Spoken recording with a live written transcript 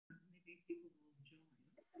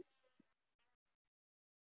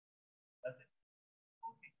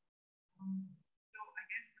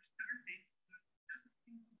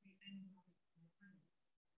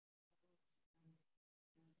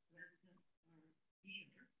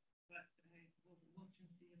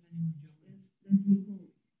anyone join us?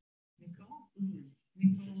 Nicole?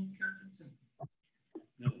 Nicole Curtinson.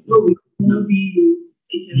 No, we will be.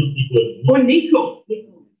 Oh, Nico.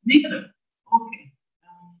 Nico. Okay. I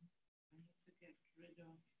have to get rid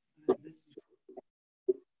of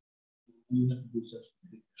this.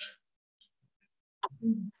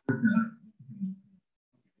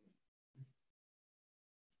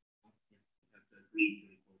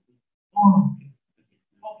 Oh,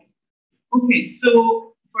 okay.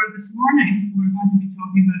 So for this morning, we're going to be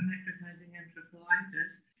talking about necrotizing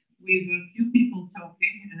enterocolitis. We have a few people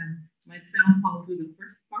talking, and myself, I'll do the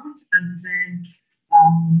first part, and then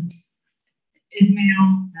Ismail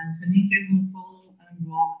and Hanifa will follow, and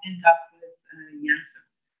we'll end up with Yasser.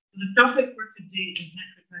 So the topic for today is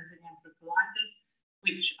necrotizing enterocolitis,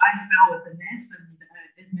 which I spell with an S, and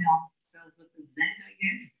Ismail spells with a Z, I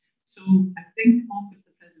guess. So I think most of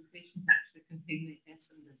the presentations actually contain the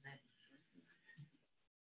S and the Z.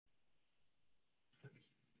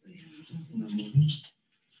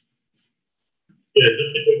 Yeah,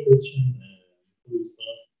 just a quick question before we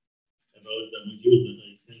start about the module that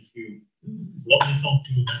I sent you. Probably some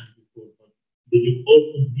few times before, but did you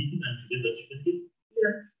all complete it and you did the certificate?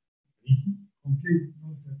 Yes. Complete.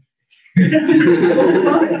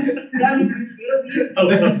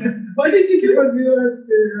 Why did you give us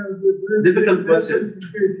difficult questions? So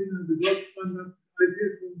you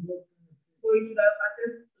should have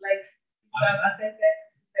attended, like, you have attended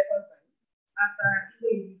the second time. After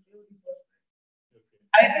you failed the first time.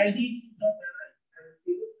 I did not I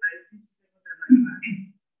failed. I did the second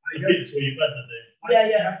time. Okay, so you passed it.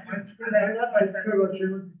 Yeah. My score was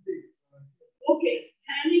 76. Okay,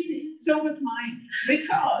 so was mine.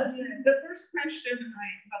 Because the first question,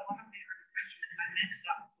 one of the early questions I messed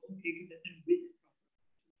up, okay, because I didn't read it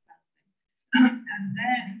properly. And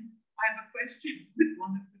then I have a question with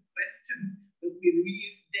one of the questions that we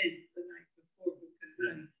redid the night before because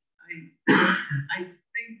I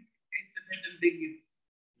think it's a bit ambiguous.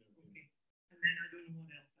 Okay. And then I don't know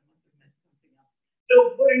what else. I must have messed something up.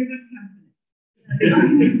 So we're in good company.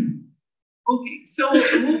 Okay, so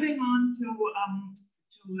moving on to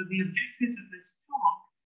the objectives of this talk.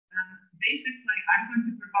 Basically, I'm going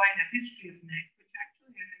to provide a history of NEC, which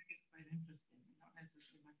actually I think is quite interesting. Not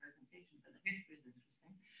necessarily my presentation, but the history is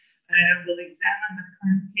interesting. We'll examine the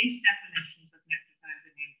current case definitions of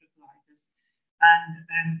necrotizing enterocolitis,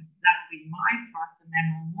 and that'll be my part, and then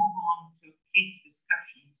we'll move on to case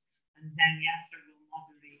discussions, and then Yasser will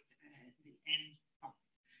moderate the end part.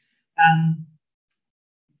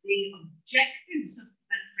 The objectives of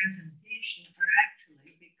the presentation are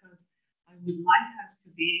actually because I would like us to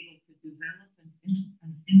be able to develop and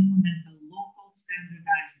implement a local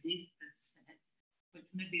standardized data set, which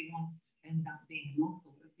maybe won't end up being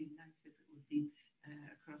local. It would be nice if it would be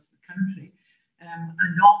across the country.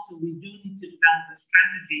 And also, we do need to develop a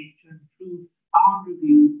strategy to improve our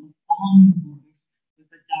review of all newborns with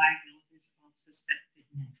a diagnosis of suspected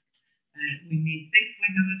NEC. We may think we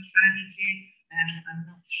have a strategy, and I'm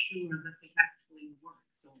not sure that it actually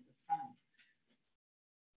works all the time.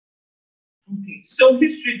 Okay, so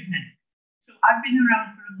history of NEC. So I've been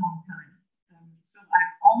around for a long time. So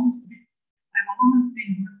I've almost been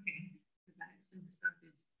working, because I actually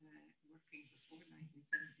started working before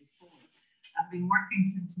 1974. I've been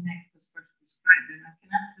working since NEC was first described, and I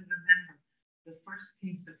can actually remember the first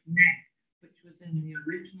case of NEC, which was in the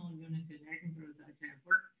original unit in Edinburgh that I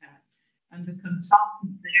worked at, and the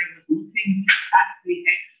consultant there was looking at the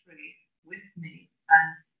X-ray with me, and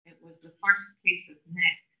it was the first case of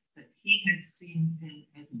NEC that he had seen in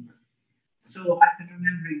Edinburgh. So I can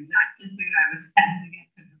remember exactly where I was standing. I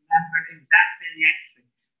can remember exactly the X-ray.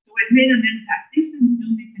 So it made an impact. These things do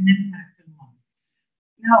make an impact in one.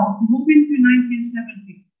 Now, moving to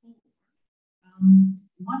 1974,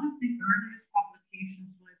 one of the earliest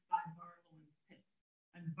publications was by Barlow and Pitt.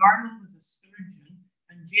 And Barlow was a surgeon,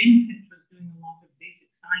 and Jane Pitt was doing a lot of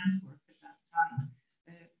basic science work at that time,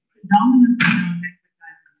 predominantly on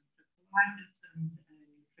necrotizing enterocolitis and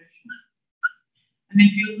nutrition. And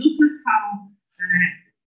if you look at how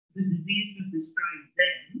the disease was described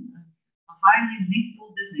then, a highly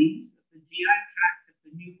lethal disease of the GI tract of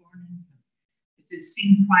the newborn infant. It is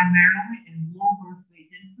seen primarily in low birth weight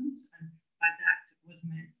infants, and by that was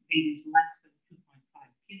meant babies less than 2.5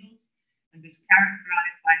 kilos, and is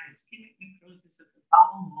characterized by ischemic necrosis of the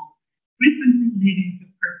bowel wall, frequently leading to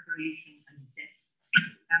perforation and death.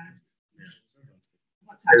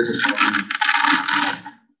 What's happening?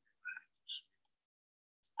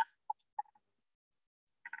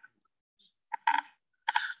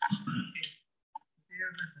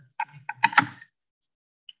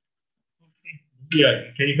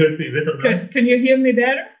 Yeah, can you hear me better now? Can you hear me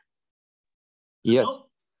better? Yes.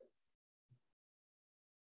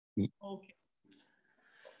 Okay.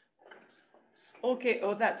 Okay,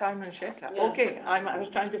 oh, that's Ayman Sheikha. Yeah. Okay, I was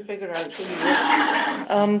trying to figure out who you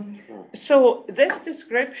were. So this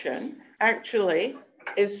description actually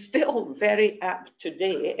is still very apt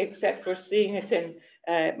today, except we're seeing it in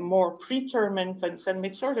more preterm infants, and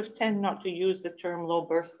we sort of tend not to use the term low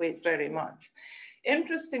birth weight very much.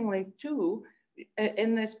 Interestingly, too,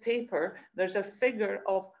 in this paper, there's a figure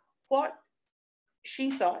of what she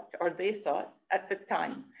thought or they thought at the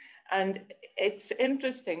time. And it's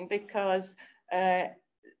interesting because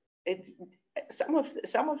some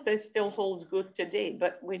of this still holds good today,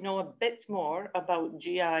 but we know a bit more about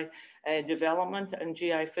GI development and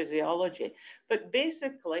GI physiology. But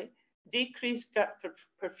basically, decreased gut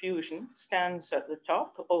perfusion stands at the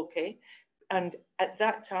top, okay. And at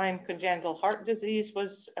that time, congenital heart disease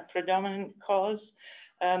was a predominant cause.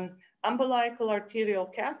 Umbilical arterial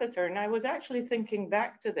catheter, and I was actually thinking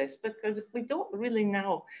back to this because we don't really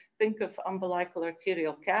now think of umbilical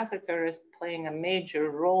arterial catheter as playing a major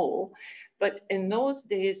role, but in those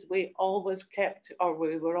days we always kept, or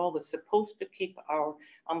we were always supposed to keep our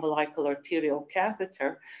umbilical arterial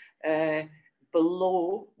catheter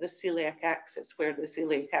below the celiac axis, where the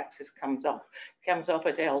celiac axis comes off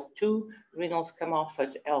at L2, renals come off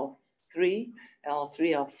at L3,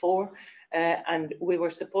 L4, and we were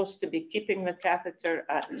supposed to be keeping the catheter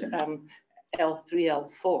at L3,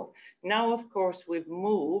 L4. Now, of course, we've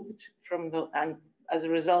moved from and as a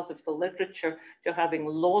result of the literature, to having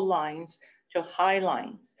low lines to high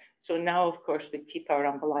lines. So now, of course, we keep our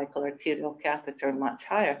umbilical arterial catheter much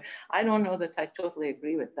higher. I don't know that I totally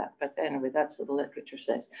agree with that, but anyway, that's what the literature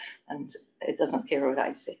says, and it doesn't care what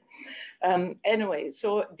I say. Anyway,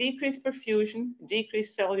 so decreased perfusion,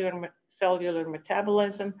 decreased cellular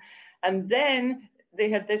metabolism, and then they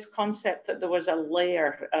had this concept that there was a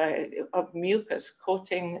layer of mucus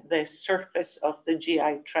coating the surface of the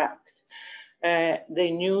GI tract.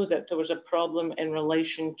 They knew that there was a problem in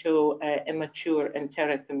relation to immature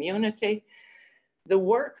enteric immunity. The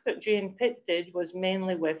work that Jane Pitt did was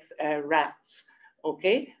mainly with rats,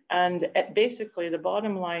 okay? And basically the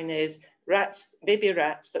bottom line is rats, baby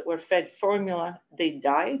rats that were fed formula, they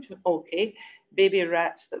died, okay? Baby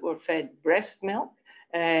rats that were fed breast milk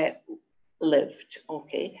lived,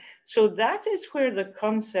 okay? So that is where the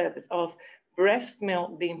concept of breast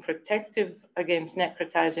milk being protective against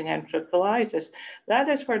necrotizing enterocolitis, that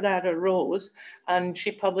is where that arose. And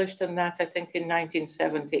she published on that, I think, in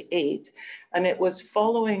 1978. And it was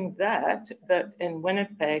following that in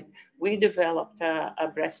Winnipeg, we developed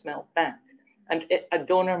a breast milk bank, and a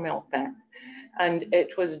donor milk bank. And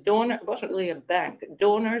it wasn't really a bank.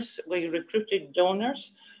 Donors, we recruited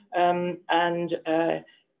donors, and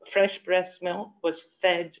fresh breast milk was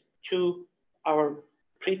fed to our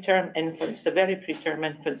preterm infants, the very preterm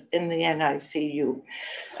infants in the NICU.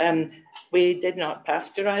 We did not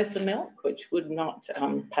pasteurize the milk, which would not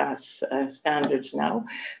pass standards now.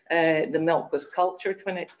 The milk was cultured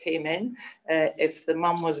when it came in. If the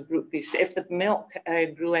mum was group B, if the milk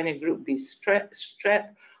grew any group B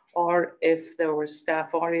strep, or if there was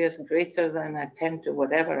Staph aureus greater than a 10 to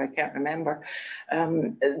whatever, I can't remember,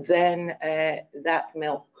 then that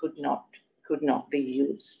milk could not be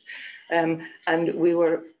used. And we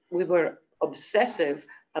were obsessive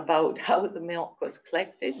about how the milk was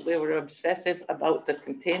collected. We were obsessive about the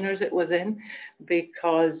containers it was in,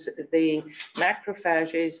 because the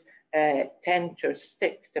macrophages tend to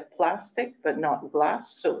stick to plastic, but not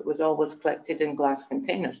glass. So it was always collected in glass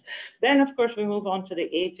containers. Then, of course, we move on to the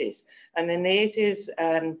 80s. And in the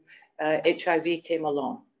 80s, HIV came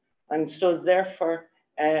along. And so therefore,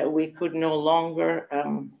 we could no longer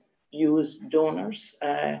use donors,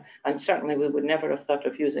 and certainly we would never have thought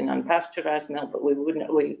of using unpasteurized milk, but we wouldn't.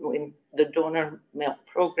 The donor milk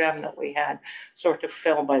program that we had sort of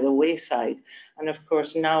fell by the wayside, and of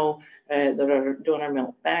course now there are donor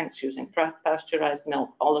milk banks using pasteurized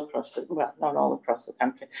milk all across the, well, not all across the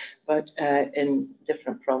country, but in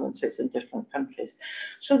different provinces in different countries.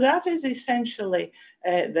 So that is essentially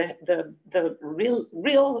the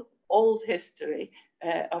real old history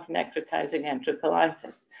of necrotizing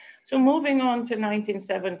enterocolitis. So moving on to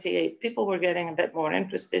 1978, people were getting a bit more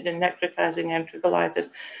interested in necrotizing enterocolitis,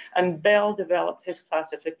 and Bell developed his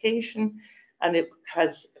classification, and it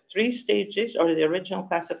has 3 stages, or the original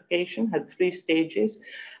classification had 3 stages,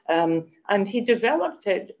 and he developed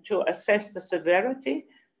it to assess the severity,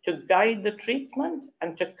 to guide the treatment,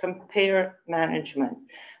 and to compare management.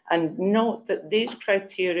 And note that these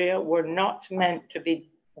criteria were not meant to be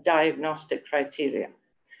diagnostic criteria.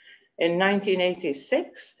 In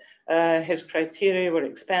 1986, His criteria were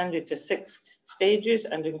expanded to 6 stages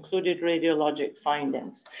and included radiologic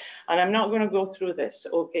findings. And I'm not going to go through this,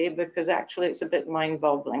 okay, because actually it's a bit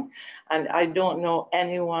mind-boggling. And I don't know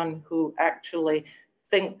anyone who actually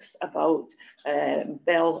thinks about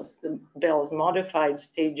Bell's modified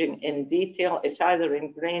staging in detail. It's either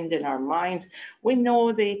ingrained in our mind. We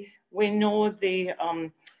know the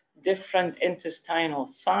different intestinal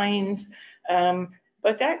signs,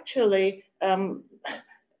 but actually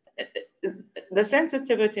the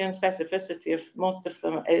sensitivity and specificity of most of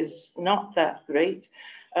them is not that great.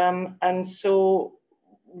 And so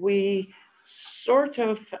we sort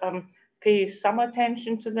of pay some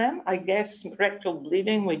attention to them. I guess rectal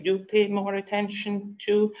bleeding, we do pay more attention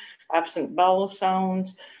to, absent bowel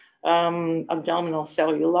sounds, abdominal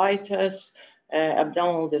cellulitis,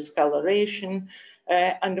 abdominal discoloration,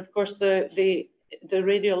 and of course the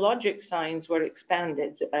radiologic signs were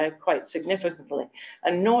expanded quite significantly.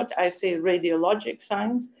 And note, I say radiologic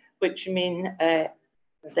signs, which mean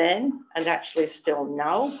then, and actually still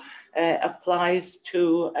now, applies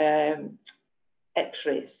to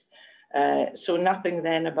X-rays. So nothing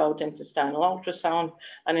then about intestinal ultrasound.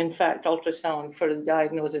 And in fact, ultrasound for the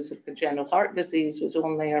diagnosis of congenital heart disease was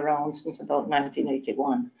only around since about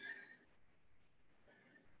 1981.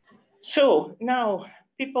 So now,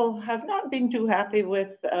 people have not been too happy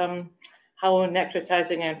with how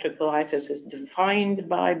necrotizing enterocolitis is defined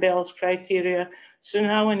by Bell's criteria. So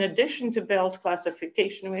now, in addition to Bell's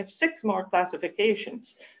classification, we have 6 more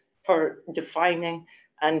classifications for defining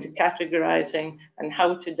and categorizing and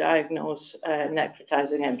how to diagnose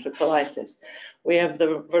necrotizing enterocolitis. We have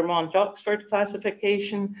the Vermont-Oxford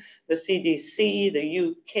classification, the CDC, the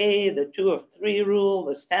UK, the 2 of 3 rule,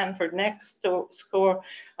 the Stanford NEXT score,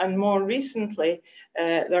 and more recently,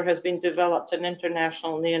 there has been developed an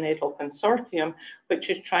international neonatal consortium,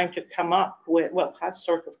 which is trying to come up with, well, has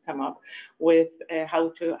sort of come up with how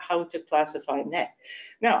to classify NEC.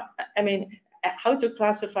 Now, I mean, how to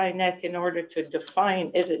classify NEC in order to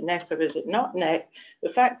define, is it NEC or is it not NEC? The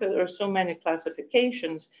fact that there are so many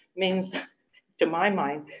classifications means, to my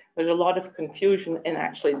mind, there's a lot of confusion in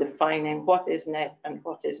actually defining what is NEC and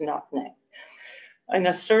what is not NEC. In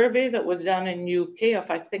a survey that was done in UK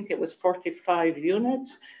of, I think it was 45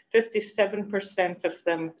 units, 57% of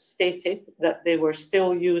them stated that they were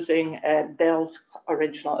still using Bell's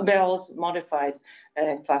modified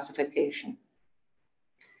classification.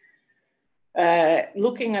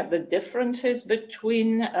 Looking at the differences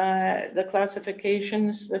between the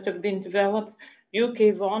classifications that have been developed,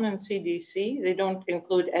 UK VON and CDC, they don't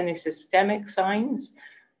include any systemic signs.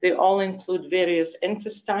 They all include various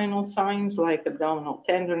intestinal signs like abdominal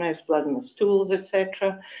tenderness, blood in the stools,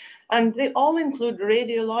 etc. And they all include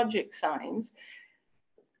radiologic signs.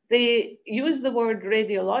 They use the word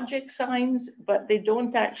radiologic signs, but they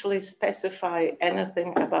don't actually specify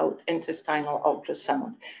anything about intestinal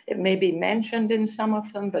ultrasound. It may be mentioned in some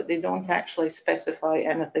of them, but they don't actually specify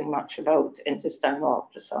anything much about intestinal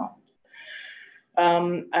ultrasound.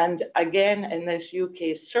 And again, in this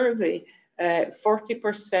UK survey,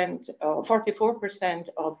 44%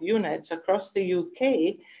 of units across the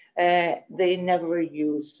UK, they never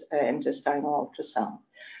use intestinal ultrasound.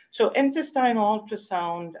 So intestinal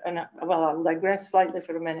ultrasound, and well, I'll digress slightly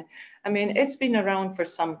for a minute. I mean, it's been around for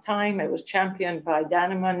some time. It was championed by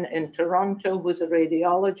Daneman in Toronto, who's a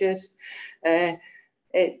radiologist.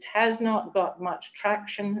 It has not got much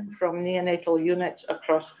traction from neonatal units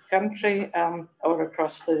across the country or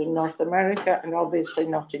across North America, and obviously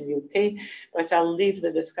not in UK, but I'll leave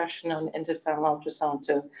the discussion on intestinal ultrasound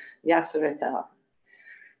to Yasser et al.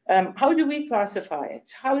 How do we classify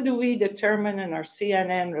it? How do we determine in our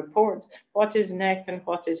CNN reports what is NEC and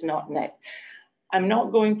what is not NEC? I'm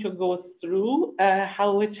not going to go through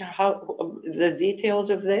the details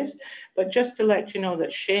of this, but just to let you know that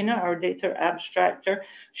Shana, our data abstractor,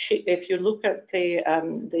 if you look at the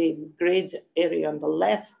grade area on the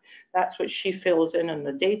left, that's what she fills in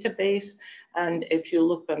the database. And if you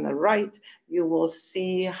look on the right, you will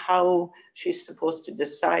see how she's supposed to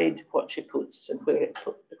decide what she puts and where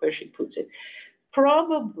she puts it.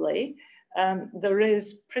 Probably there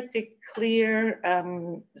is pretty clear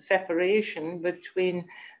separation between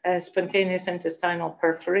spontaneous intestinal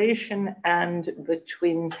perforation and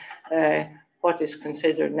between what is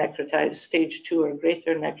considered necrotized stage 2 or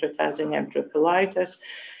greater necrotizing enterocolitis.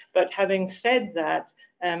 But having said that,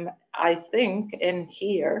 I think in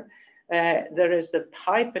here, there is the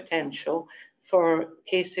high potential for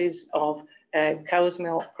cases of cow's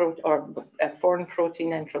milk or foreign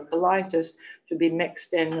protein enterocolitis to be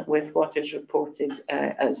mixed in with what is reported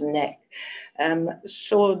as NEC.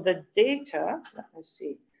 So the data, let me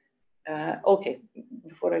see, Okay,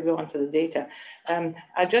 before I go on to the data,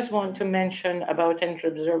 I just want to mention about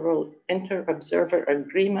inter-observer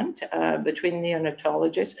agreement between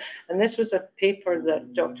neonatologists. And this was a paper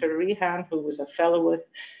that Dr. Rehan, who was a fellow with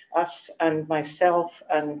us and myself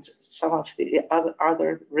and some of the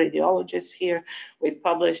other radiologists here, we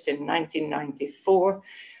published in 1994.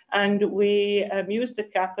 And we used the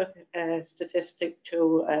kappa statistic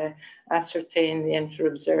to ascertain the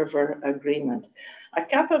inter-observer agreement. A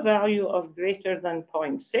kappa value of greater than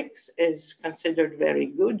 0.6 is considered very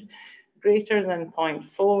good. Greater than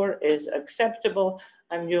 0.4 is acceptable.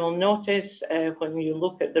 And you'll notice when you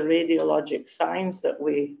look at the radiologic signs that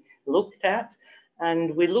we looked at,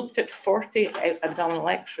 and we looked at 40 abdominal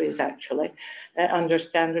x-rays actually under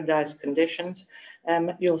standardized conditions.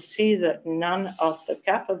 You'll see that none of the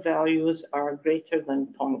kappa values are greater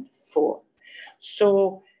than 0.4.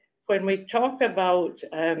 So when we talk about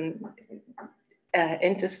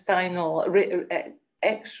intestinal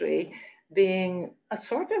x-ray being a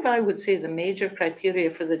sort of, I would say, the major criteria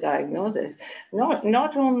for the diagnosis,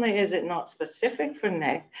 not only is it not specific for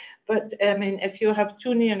neck, but I mean, if you have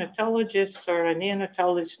two neonatologists or a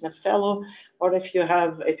neonatologist and a fellow, or if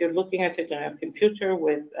you're looking at it on a computer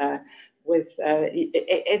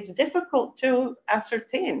it's difficult to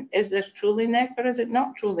ascertain, is this truly neck or is it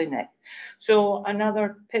not truly neck? So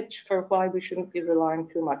another pitch for why we shouldn't be relying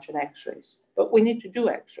too much on x-rays, but we need to do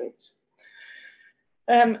x-rays.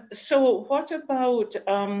 So what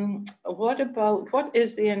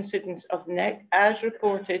is the incidence of neck as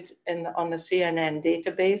reported on the CNN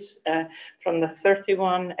database from the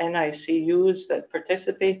 31 NICUs that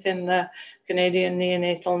participate in the Canadian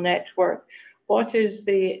Neonatal Network? What is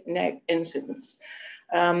the neck incidence?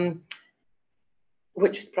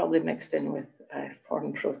 Which is probably mixed in with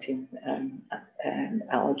foreign protein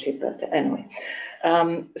allergy, but anyway.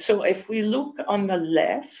 So if we look on the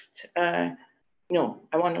left, no,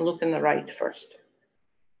 I want to look on the right first.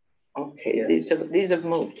 Okay, yes. These have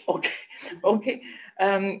moved. Okay, okay.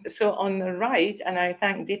 So on the right, and I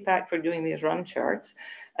thank Deepak for doing these run charts,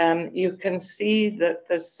 you can see that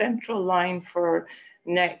the central line for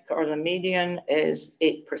neck, or the median, is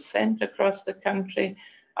 8% across the country.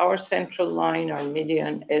 Our central line, or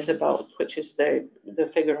median, is about, which is the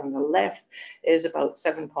figure on the left, is about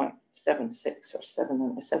 7.76 or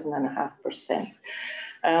 7.5%.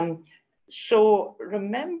 So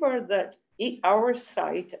remember that our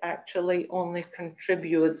site actually only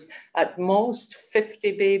contributes at most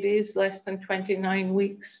 50 babies less than 29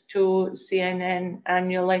 weeks to CNN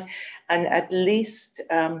annually, and at least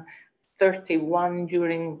 31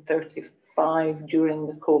 during 35 during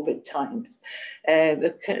the COVID times.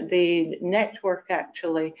 The network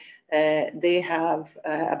actually, they have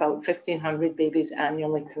about 1,500 babies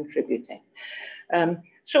annually contributing.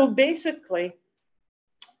 So basically,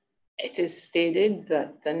 it is stated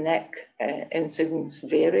that the neck incidence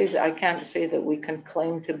varies. I can't say that we can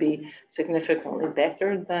claim to be significantly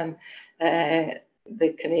better than the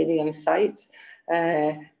Canadian sites,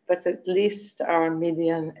 but at least our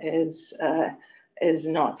median is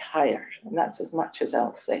not higher, and that's as much as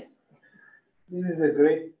I'll say. This is a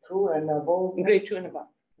grade 2 and above? Grade 2 and above,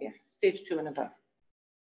 yeah, stage 2 and above.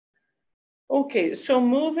 Okay, so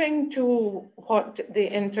moving to what the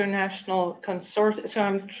international consortium, so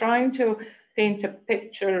I'm trying to paint a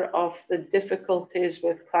picture of the difficulties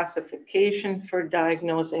with classification for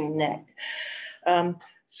diagnosing neck.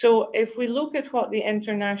 So if we look at what the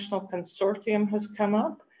international consortium has come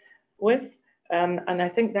up with, and I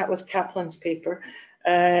think that was Kaplan's paper,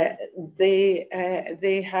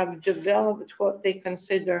 they have developed what they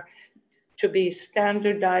consider to be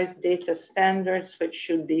standardized data standards, which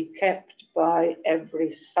should be kept by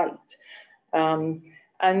every site.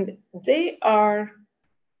 And they are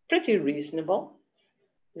pretty reasonable.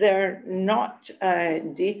 They're not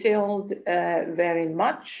detailed very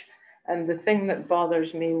much. And the thing that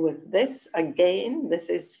bothers me with this, again, this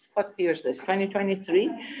is, what year is this, 2023?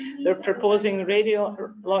 They're proposing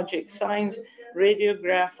radiologic signs,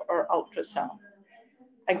 radiograph, or ultrasound.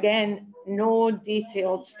 Again, no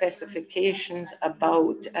detailed specifications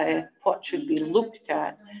about what should be looked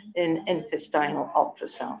at in intestinal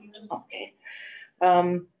ultrasound. Okay.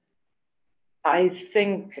 I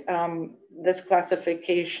think this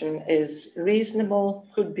classification is reasonable,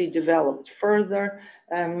 could be developed further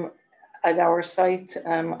at our site,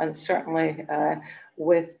 and certainly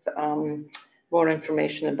with more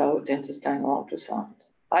information about intestinal ultrasound.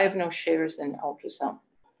 I have no shares in ultrasound.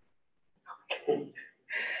 Okay.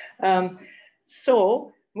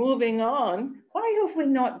 So moving on, why are we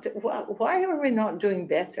not doing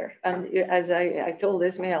better? And as I told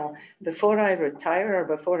Ismail, before I retire or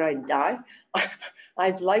before I die,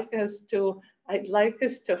 I'd like us to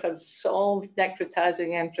have solved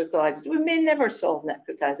necrotizing enterocolitis. We may never solve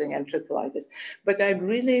necrotizing enterocolitis, but I'd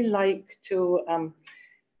really like to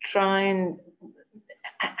try and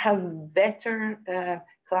have better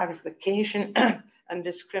clarification and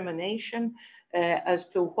discrimination as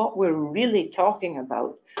to what we're really talking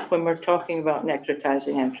about when we're talking about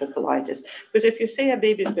necrotizing enterocolitis. Because if you say a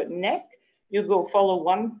baby's got neck, you go follow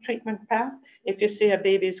one treatment path. If you say a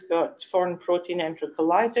baby's got foreign protein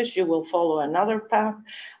enterocolitis, you will follow another path.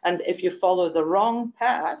 And if you follow the wrong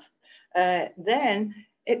path, then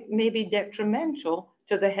it may be detrimental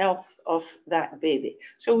to the health of that baby.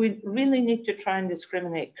 So we really need to try and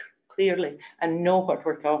discriminate clearly and know what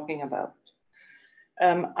we're talking about.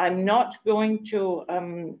 I'm not going to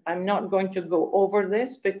go over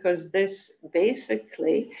this because this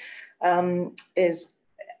basically is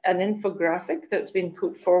an infographic that's been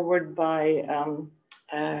put forward by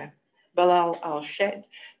Bilal Elsayed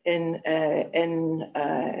in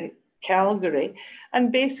Calgary,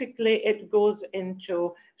 and basically it goes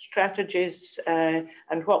into strategies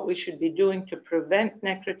and what we should be doing to prevent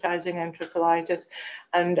necrotizing enterocolitis.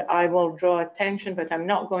 And I will draw attention, but I'm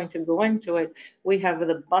not going to go into it. We have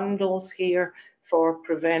the bundles here for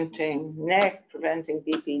preventing NEC, preventing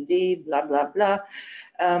BPD, blah, blah, blah.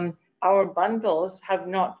 Our bundles have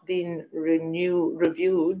not been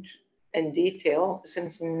reviewed in detail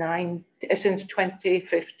since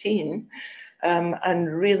 2015.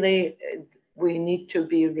 And really, we need to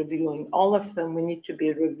be reviewing all of them. We need to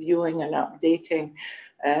be reviewing and updating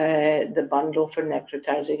the bundle for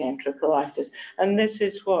necrotizing enterocolitis. And this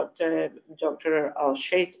is what Dr.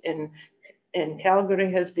 Elsayed in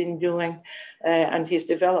Calgary has been doing. And he's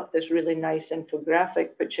developed this really nice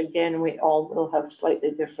infographic, which again, we all will have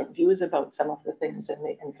slightly different views about some of the things in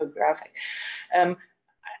the infographic.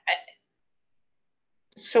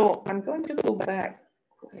 So I'm going to go back.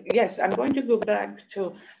 Yes, I'm going to go back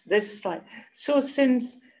to this slide. So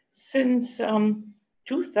since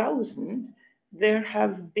 2000, there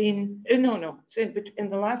have been, in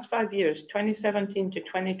the last 5 years, 2017 to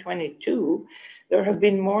 2022, there have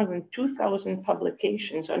been more than 2,000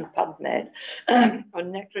 publications on PubMed on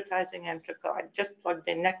necrotizing enterocolitis, just plugged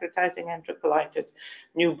in necrotizing enterocolitis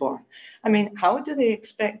newborn. I mean, how do they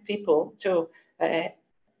expect people to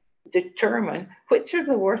determine which are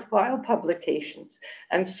the worthwhile publications?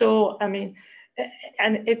 And so, I mean,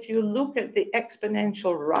 and if you look at the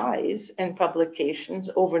exponential rise in publications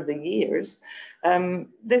over the years,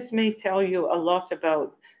 this may tell you a lot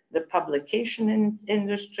about the publication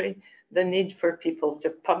industry, the need for people to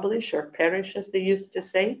publish or perish, as they used to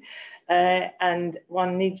say, and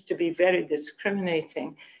one needs to be very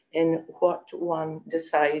discriminating in what one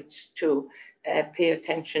decides to pay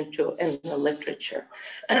attention to in the literature.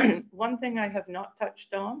 One thing I have not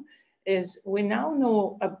touched on is we now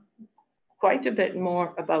know quite a bit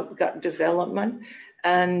more about gut development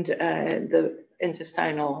and the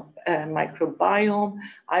intestinal microbiome.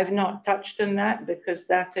 I've not touched on that because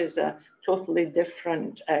that is a totally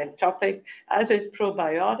different topic, as is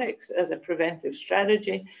probiotics as a preventive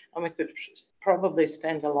strategy. And we could probably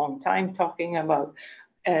spend a long time talking about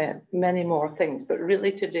many more things, but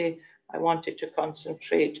really today I wanted to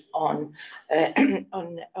concentrate on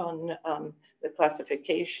the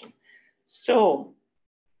classification. So,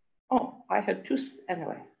 I had two,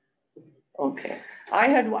 anyway. Okay,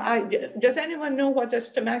 does anyone know what a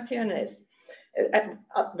stomachion is?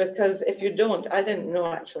 Because if you don't, I didn't know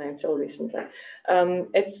actually until recently.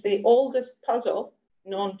 It's the oldest puzzle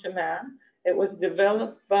known to man. It was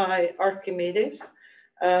developed by Archimedes.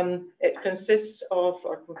 It consists of,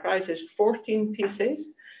 or comprises 14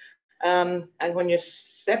 pieces. And when you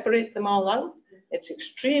separate them all out, it's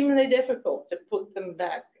extremely difficult to put them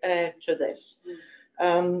back to this.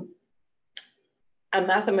 A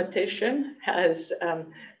mathematician has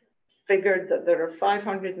figured that there are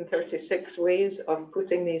 536 ways of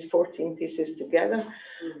putting these 14 pieces together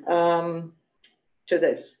to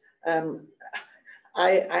this.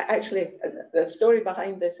 I actually, the story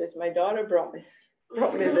behind this is my daughter brought me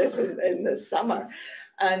this in the summer,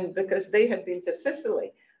 and because they had been to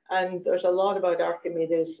Sicily, and there's a lot about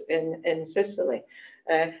Archimedes in Sicily.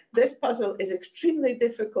 This puzzle is extremely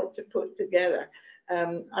difficult to put together.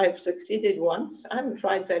 I've succeeded once. I haven't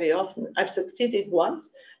tried very often. I've succeeded once.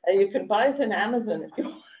 You can buy it on Amazon if you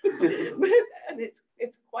want. And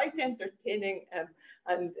it's quite entertaining.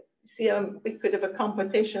 And see, we could have a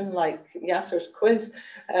competition like Yasser's quiz,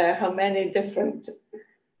 how many different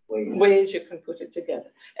ways you can put it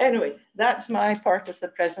together. Anyway, that's my part of the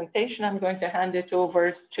presentation. I'm going to hand it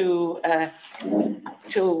over to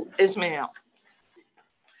Ismail.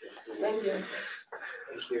 Thank you.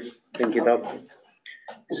 Thank you. Thank you, Doc.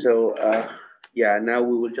 So yeah, now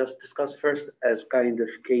we will just discuss first as kind of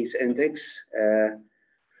case index,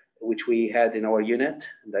 which we had in our unit.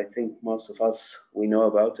 And I think most of us, we know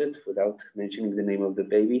about it without mentioning the name of the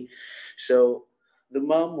baby. So the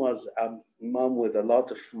mom was a mom with a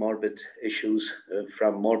lot of morbid issues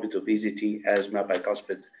from morbid obesity, asthma,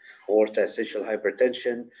 bicuspid aorta, essential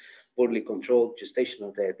hypertension, poorly controlled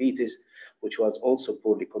gestational diabetes, which was also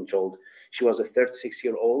poorly controlled. She was a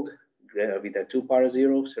 36-year-old with a 2 para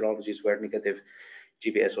 0, serologies were negative,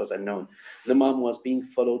 GPS was unknown. The mom was being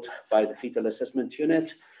followed by the fetal assessment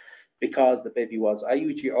unit because the baby was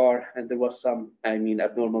IUGR and there was some,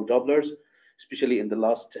 abnormal Dopplers, especially in the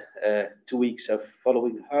last 2 weeks of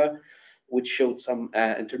following her, which showed some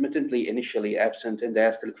intermittently initially absent in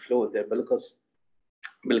diastolic flow of the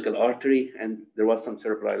umbilical artery, and there was some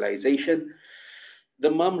cerebralization.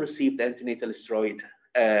 The mom received antenatal steroid,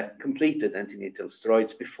 completed antenatal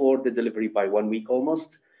steroids before the delivery by 1 week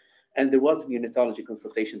almost, and there was a neonatology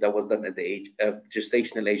consultation that was done at the age of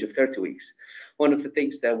gestational age of 30 weeks. One of the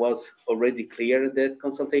things that was already clear in that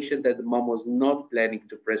consultation that the mom was not planning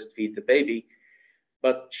to breastfeed the baby,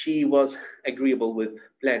 but she was agreeable with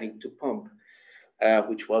planning to pump,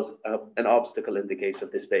 which was an obstacle in the case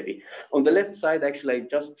of this baby. On the left side, actually, I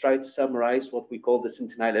just tried to summarize what we call the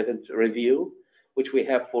Sentinel event review, which we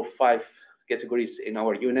have for 5 categories in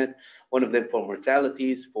our unit. One of them for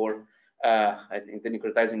mortalities, for I think the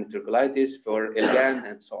necrotizing enterocolitis, for Elgan,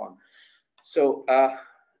 and so on. So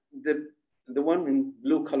the one in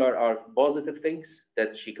blue color are positive things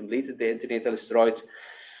that she completed the antenatal steroids.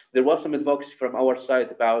 There was some advocacy from our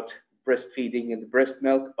side about breastfeeding and breast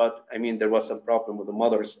milk, but there was some problem with the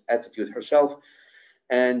mother's attitude herself,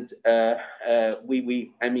 and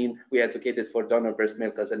we advocated for donor breast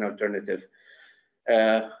milk as an alternative.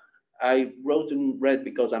 I wrote in red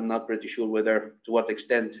because I'm not pretty sure whether to what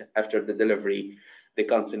extent after the delivery the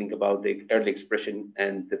counseling about the early expression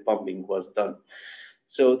and the pumping was done.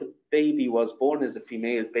 So the baby was born as a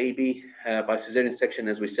female baby by cesarean section,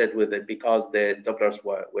 as we said, with it because the Dopplers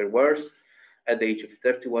were worse. At the age of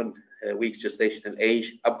 31 weeks gestational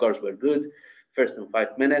age, Apgars were good, first in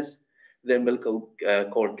 5 minutes. The umbilical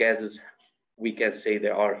cord gases, we can say they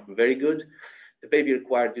are very good. The baby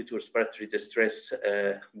required, due to respiratory distress,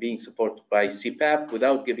 being supported by CPAP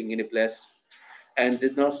without giving any bless, and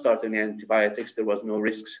did not start any antibiotics. There was no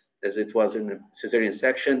risks as it was in the cesarean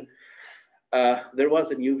section. There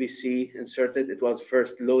was an UVC inserted. It was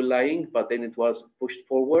first low-lying, but then it was pushed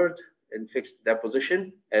forward and fixed that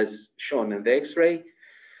position, as shown in the X-ray.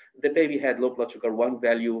 The baby had low blood sugar 1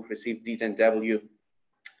 value, received D10W,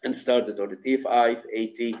 and started on the TFI,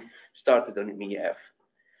 80, started on MEF.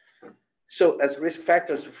 So as risk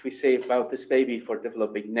factors, if we say about this baby for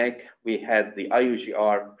developing neck, we had the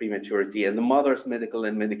IUGR, prematurity, and the mother's medical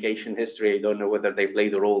and medication history. I don't know whether they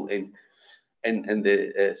played a role in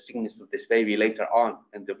the sickness of this baby later on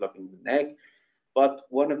in developing the neck. But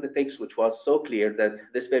one of the things which was so clear that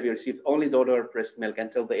this baby received only donor breast milk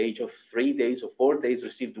until the age of 3 days or 4 days,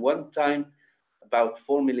 received one time about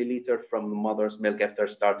 4 milliliters from the mother's milk after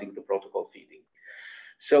starting the protocol feeding.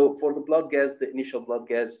 So for the blood gas, the initial blood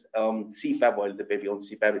gas, CPAP, while the baby on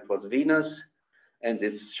CPAP, it was venous, and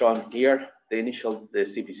it's shown here. The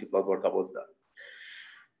CBC blood workup was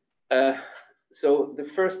done. So the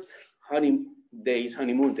first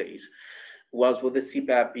honeymoon days, was with the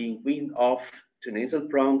CPAP being weaned off to nasal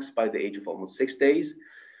bronchs by the age of almost 6 days.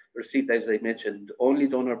 Received, as I mentioned, only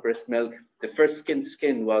donor breast milk. The first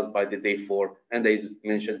skin was by the day 4, and as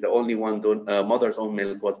mentioned, the only one mother's own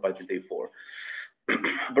milk was by the day 4.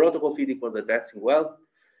 Protocol feeding was advancing well.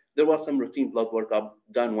 There was some routine blood workup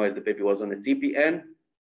done while the baby was on a TPN,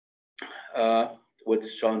 which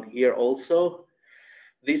is shown here also.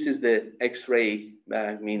 This is the X-ray,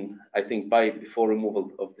 I think before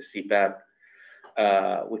removal of the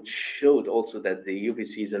CPAP, which showed also that the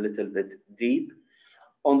UVC is a little bit deep.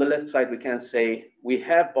 On the left side, we can say we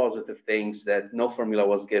have positive things that no formula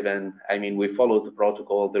was given. We followed the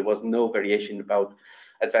protocol. There was no variation about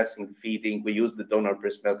advancing feeding. We used the donor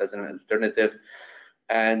breast milk as an alternative,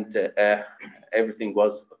 and everything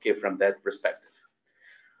was okay from that perspective.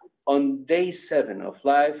 On day 7 of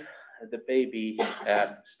life, the baby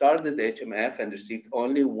started the HMF and received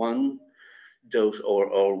only 1 dose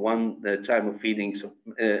or 1 time of feeding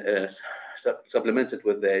supplemented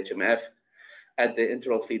with the HMF at the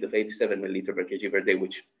enteral feed of 87 milliliter per kg per day,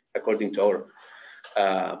 which according to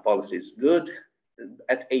our policy is good.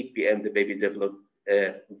 At 8 p.m., the baby developed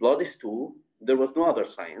bloody stool. There was no other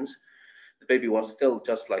signs. The baby was still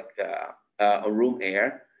just like a room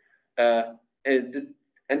air.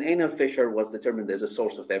 An anal fissure was determined as a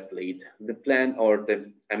source of that bleed. The plan, or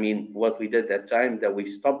what we did that time, that we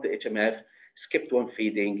stopped the HMF, skipped one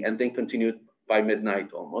feeding, and then continued by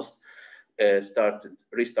midnight almost,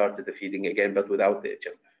 restarted the feeding again, but without the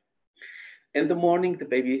HMF. In the morning, the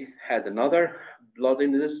baby had another blood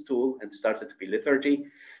in the stool and started to be lethargy.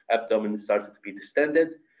 Abdomen started to be distended.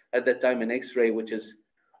 At that time, an X-ray, which is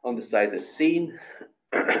on the side, is seen,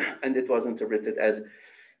 and it was interpreted as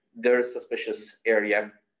their suspicious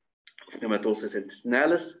area of pneumatosis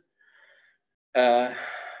intestinalis.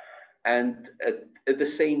 And at the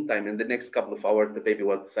same time, in the next couple of hours, the baby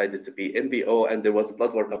was decided to be MBO, and there was a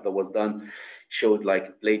blood workup that was done, showed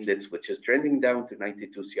like platelets, which is trending down to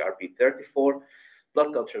 92 CRP 34.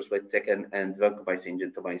 Blood cultures were taken, and vancomycin,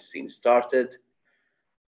 gentamicin started.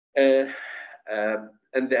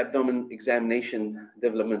 And the abdomen examination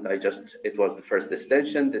development, it was the first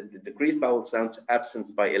distension, the decreased bowel sounds,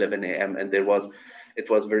 absence by 11 a.m., and it was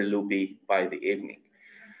very loopy by the evening.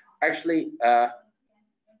 Actually,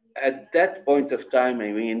 at that point of time,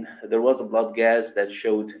 there was a blood gas that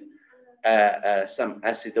showed some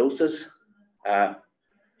acidosis.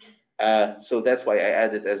 So that's why I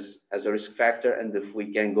added as a risk factor. And if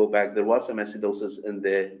we can go back, there was some acidosis in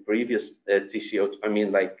the previous TCO,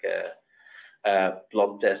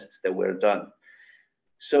 blood tests that were done.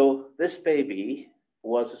 So this baby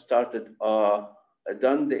was started,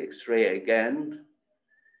 done the X-ray again,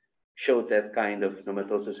 showed that kind of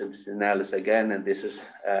pneumatosis intestinalis again, and this is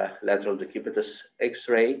lateral decubitus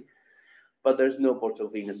X-ray, but there's no portal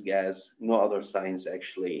venous gas, no other signs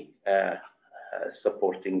actually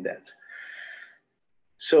supporting that.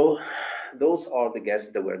 So those are the gas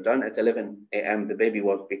that were done. At 11 a.m. the baby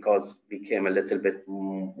became a little bit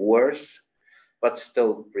worse, but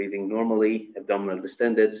still breathing normally, abdominal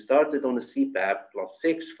distended, started on a CPAP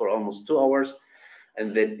 +6 for almost 2 hours,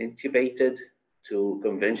 and then intubated to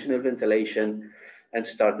conventional ventilation and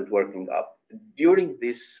started working up. During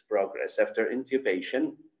this progress, after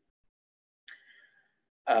intubation,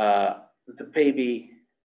 the baby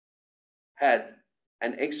had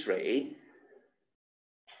an X-ray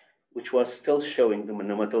which was still showing the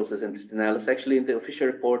pneumatosis intestinalis. Actually, in the official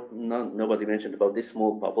report, nobody mentioned about this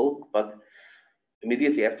small bubble, but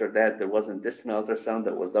immediately after that, there was an intestinal ultrasound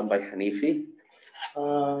that was done by Hanifi.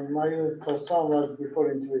 My ultrasound was before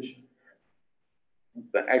intubation.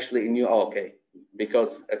 But actually, okay,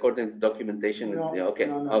 because according to documentation, No, okay,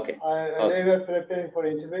 no. okay. They were preparing for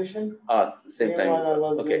intubation. Same time. Meanwhile, I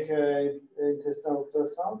was Okay. doing intestinal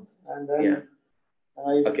ultrasound, and then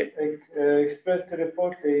I expressed the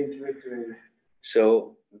report they intubated.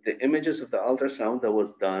 So the images of the ultrasound that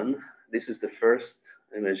was done, this is the first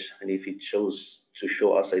image, and if it chose to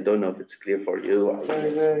show us, I don't know if it's clear for you.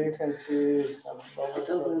 You can see some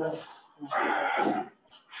bubbles.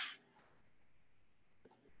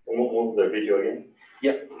 Move the video again.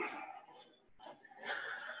 Yeah.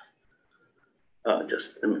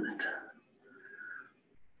 Just a minute.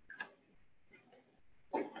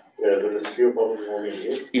 Yeah, there is few bubbles moving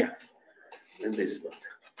here. Yeah, in this spot.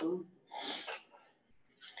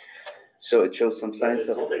 So it shows some signs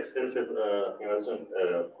of not extensive,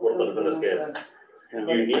 portal venous gas.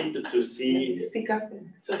 You need to see. Speak up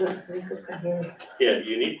so that people can hear. Yeah,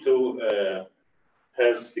 you need to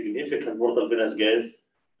have significant portal venous gas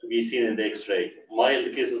to be seen in the X-ray.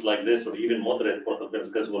 Mild cases like this, or even moderate portal venous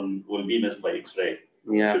gas, will be missed by X-ray.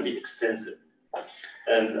 Yeah. It should be extensive.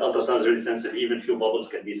 And ultrasound is very sensitive. Even few bubbles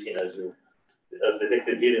can be seen as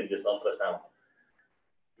detected here in this ultrasound.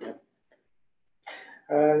 Yeah.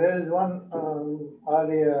 There is one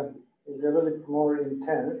area is a little bit more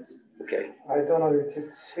intense. Okay. I don't know if it is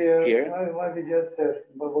here. Here? It might be just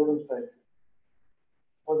bottom side.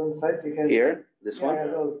 Bottom side, you can here. This one. Yeah,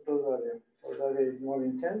 those areas. Those areas is more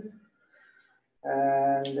intense,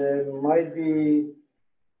 and might be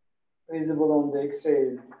visible on the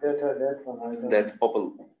X-ray. That one. I don't that bubble,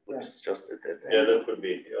 which Yeah. is just that. Yeah, that could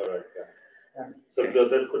be. All right. Yeah. So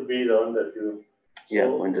that could be the one that you. Yeah,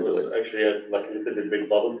 when to do it. Actually, like a little bit big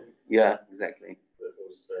bubble. Yeah, exactly. That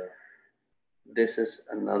was. This is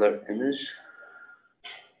another image.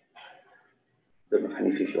 Don't know,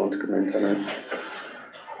 Hanif, if you want to comment on it.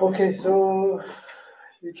 Okay, so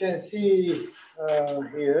you can see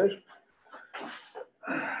here.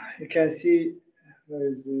 You can see where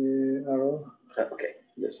is the arrow? Okay.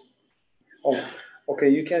 Yes. Oh, okay.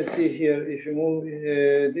 You can see here if you move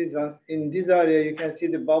this one in this area, you can see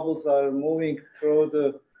the bubbles are moving through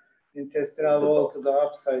the intestinal wall to the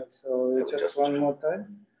upside. So just one more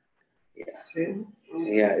time. Yeah. See?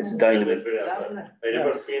 Yeah, it's dynamic. I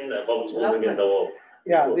never seen bubbles moving in the wall.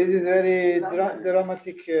 Yeah, this is very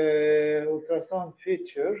dramatic ultrasound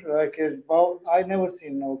feature. Like a bowel, I never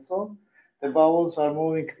seen also. The bowels are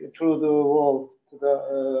moving through the wall to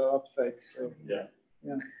the upside. So yeah,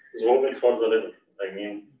 yeah, it's moving towards the liver. I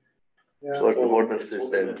mean, yeah. Towards the border it's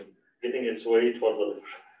system. getting its way towards the liver.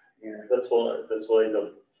 Yeah. That's why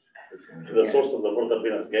the source of the portal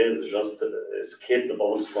venous gas is just escape the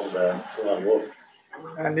bowels from the external wall.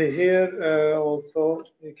 And here also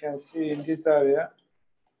you can see in this area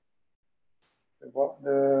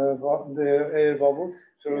the air bubbles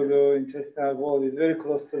through the intestinal wall is very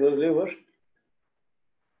close to the liver.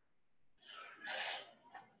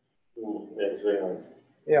 Yeah, it's very nice.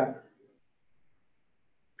 Yeah.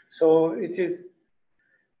 So it is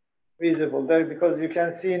visible there because you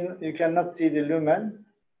cannot see the lumen.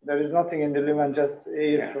 There is nothing in the lumen, just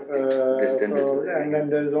air, and then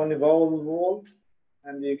there is only bowel wall,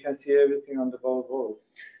 and you can see everything on the bowel wall.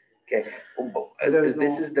 Okay.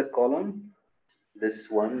 This is the column. This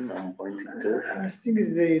one I'm pointing to. I think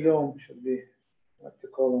it's the elome should be what the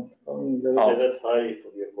column. Is a Okay, that's high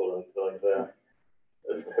for your colon. Like the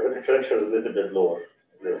hepatic fracture is a little bit lower.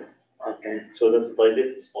 There. Okay. So that's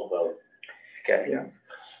dilated small bowel. Okay. Yeah.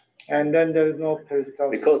 And then there is no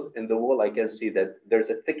peristalsis. Because in the wall I can see that there's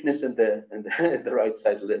a thickness in the right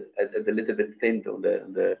side, a little bit thin on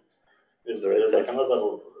the. It's right like side.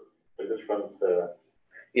 another different.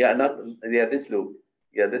 Yeah, this loop.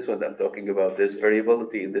 Yeah, this one I'm talking about. There's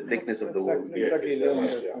variability in the thickness of the wall. Exactly.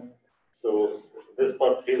 Yeah. So this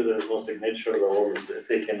part here, there is no signature. The wall is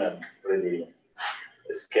thickened and really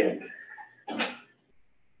skinning.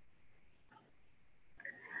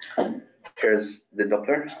 Here's the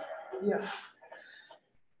Doppler. Yeah.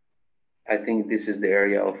 I think this is the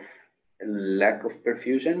area of lack of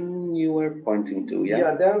perfusion you were pointing to, yeah?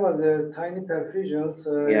 Yeah, there was a tiny perfusions.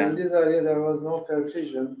 In this area, there was no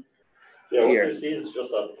perfusion. Yeah, Here. what you see is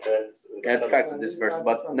just artifacts. Artifacts this first,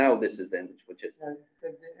 but now this is the image, which is.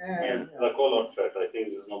 Yeah, like all artifacts, I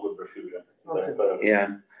think there's no good perfusion. Okay. Yeah,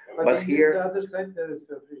 but here. The other side, there is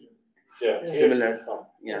perfusion. Yeah, Similar.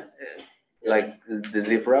 Yeah, like the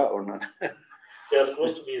zebra or not? Yeah, it's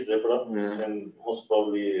supposed to be zebra and most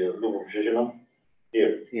probably loop of jejunum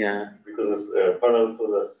here. Yeah. Because it's parallel to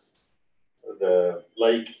the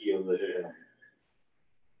key of the jejunum.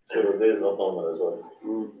 So there is not normal as well.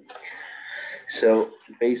 So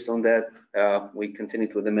based on that, we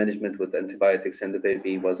continued with the management with antibiotics, and the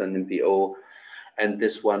baby was an MPO. And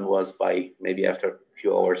this one was by maybe after a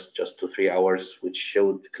few hours, just 2 to 3 hours, which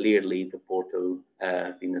showed clearly the portal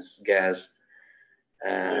venous gas.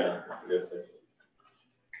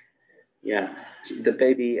 Yeah, the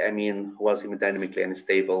baby, I mean, was hemodynamically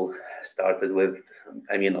unstable, started with,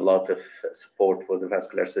 I mean, a lot of support for the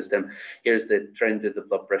vascular system. Here's the trend of the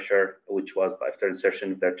blood pressure, which was after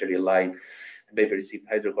insertion of the arterial line. The baby received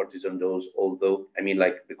hydrocortisone dose, although, I mean,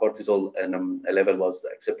 like the cortisol level was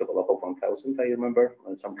acceptable above 1,000, I remember,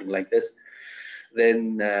 or something like this.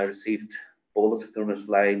 Then received bolus of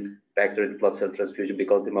line, back to the blood cell transfusion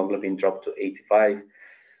because the hemoglobin dropped to 85.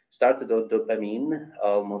 Started on dopamine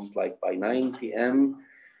almost like by 9 p.m.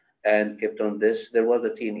 and kept on this. There was a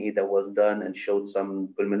TNE that was done and showed some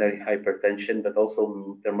pulmonary hypertension, but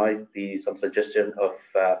also there might be some suggestion of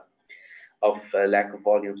lack of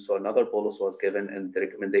volume. So another bolus was given, and the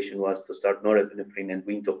recommendation was to start norepinephrine and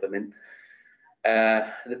wean dopamine.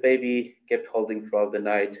 The baby kept holding throughout the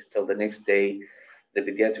night till the next day. The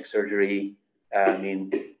pediatric surgery,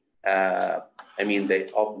 they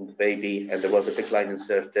opened the baby and there was a PICC line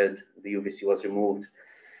inserted. The UVC was removed.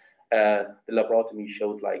 The laparotomy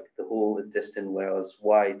showed like the whole intestine was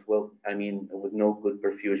white, with no good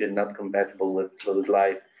perfusion, not compatible with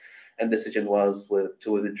life. And the decision was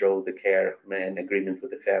to withdraw the care in agreement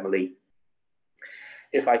with the family.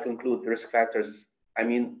 If I conclude the risk factors,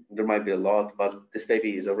 there might be a lot, but this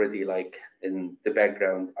baby is already like in the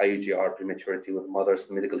background, IUGR prematurity with mother's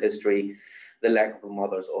medical history, the lack of the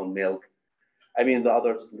mother's own milk. The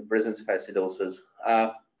others, the presence of acidosis.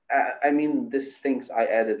 These things I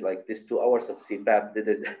added, like these 2 hours of CPAP, did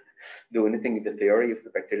it do anything in the theory of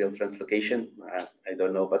the bacterial translocation? I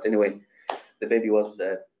don't know, but anyway, the baby was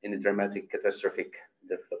in a dramatic, catastrophic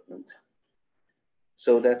development.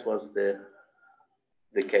 So that was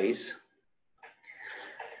the case.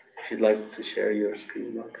 If you'd like to share your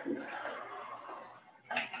screen, welcome.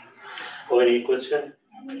 Any question?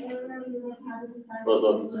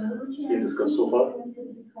 What we discussed so far?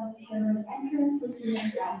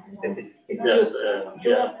 Yes. Do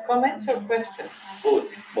you want comments or questions? Both.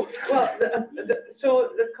 Well,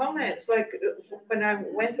 so the comments, like when I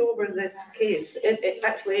went over this case, it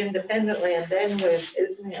actually independently and then with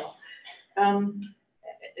Ismail,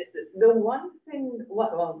 the one thing,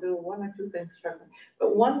 well, there were one or two things struck me,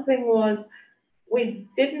 but one thing was we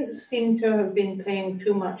didn't seem to have been paying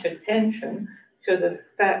too much attention to the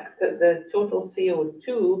fact that the total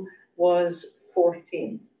CO2 was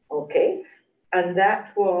 14, okay? And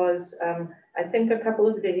that was, I think, a couple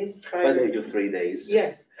of days prior. 1 to 3 days.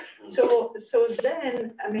 Yes. So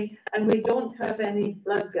then, I mean, and we don't have any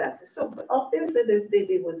blood gases. So obviously this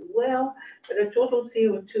baby was well, but a total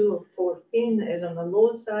CO2 of 14 is on the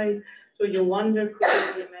low side. So you wonder, could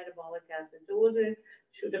there be a metabolic acidosis?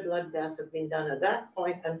 Should a blood gas have been done at that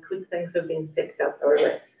point? And could things have been picked up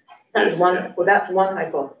earlier? That's one, well, that's one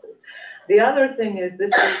hypothesis. The other thing is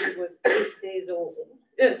this baby was 6 days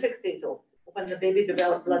old when the baby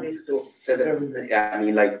developed bloody stool. Yeah, I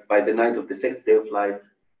mean, like by the night of the 6th day of life,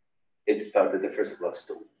 it started the first blood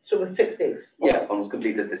stool. So it was 6 days. Yeah, almost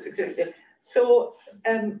completed the 6 days. So,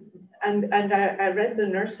 and I read the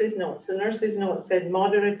nurse's notes. The nurse's notes said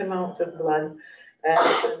moderate amounts of blood,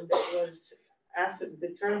 and it was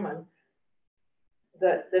determined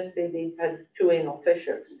that this baby had 2 anal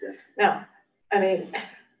fissures. Okay. Now, I mean,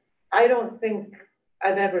 I don't think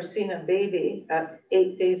I've ever seen a baby at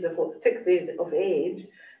 6 days of age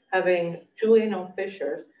having 2 anal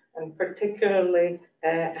fissures, and particularly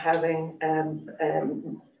having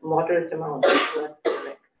moderate amounts of blood.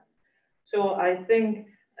 So I think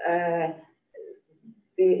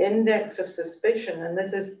the index of suspicion, and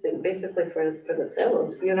this is basically for the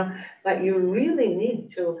fellows, you know, that you really need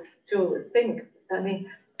to think, I mean,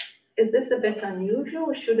 is this a bit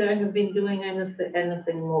unusual? Should I have been doing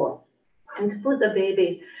anything more? And to put the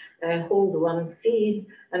baby, hold one feed,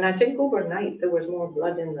 and I think overnight there was more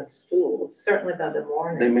blood in the stool, certainly by the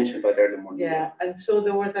morning. They mentioned by the early morning. Yeah, and so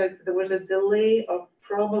there was a delay of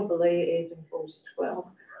probably 8 and 12,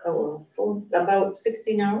 about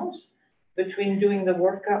 16 hours between doing the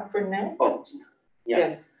workup for neck. Almost. Yeah.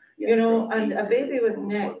 Yes, yeah, you know, and a baby with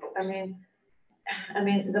neck, I mean,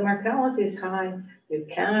 the mortality is high. You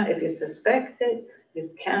cannot, if you suspect it, you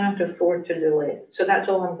cannot afford to delay it. So that's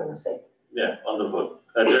all I'm going to say. Yeah, wonderful.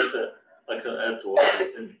 Just like to add to what you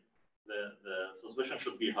said, the suspicion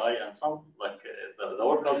should be high, and some like the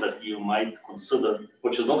workout that you might consider,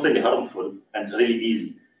 which is not really harmful and it's really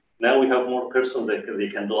easy. Now we have more persons that they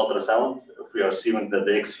can do ultrasound. If we are seeing that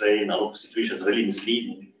the X-ray in a lot of situations is really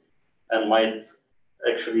misleading, and might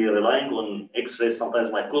actually relying on X-rays sometimes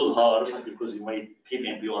might cause harm because you might keep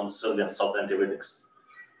NPO unnecessarily and stop antibiotics.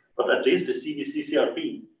 But at least the CBC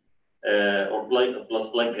CRP or plus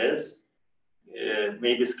blood gas.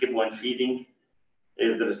 Maybe skip one feeding.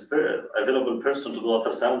 If there is available person to do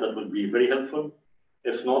ultrasound, that would be very helpful.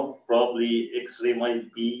 If not, probably X-ray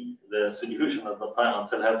might be the solution at the time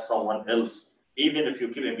until have someone else. Even if you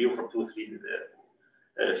keep in view for 2-3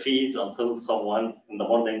 feeds until someone in the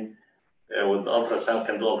morning with the ultrasound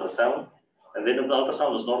can do ultrasound. And then if the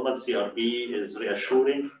ultrasound is normal, CRP is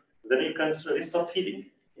reassuring, then you can restart feeding.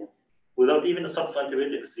 Yeah. Without even the start of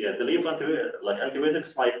antibiotics. Yeah, the leave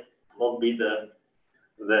antibiotics might not be the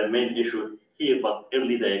main issue here, but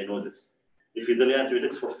early diagnosis. If you delay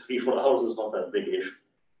antibiotics for 3-4 hours, is not a big issue.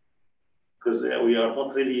 Because we are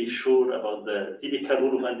not really sure about the typical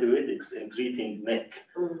role of antibiotics in treating neck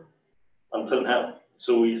until now.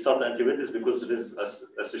 So we start antibiotics because there is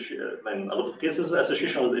in a lot of cases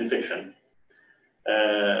association with infection.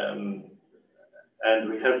 And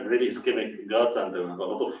we have really ischemic gut and a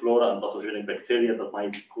lot of flora and pathogenic bacteria that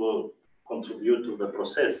might contribute to the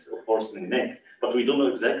process of worsening neck, but we don't know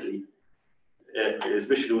exactly,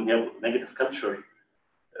 especially when you have negative culture,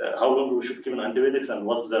 how long we should give antibiotics and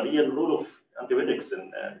what's the real role of antibiotics,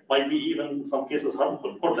 and might be even in some cases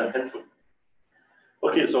harmful more than helpful.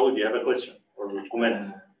 Okay, so do you have a question or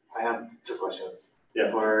comment? I have 2 questions.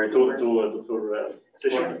 Yeah, for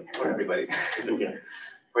everybody. Okay.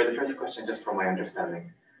 For the first question, just from my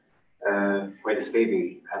understanding, for this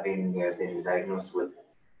baby having been diagnosed with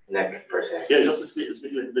neck per se. Yeah, just speak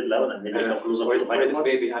a little bit loud and maybe for this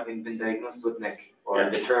baby having been diagnosed with neck or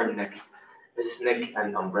the term neck, is neck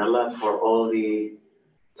an umbrella for all the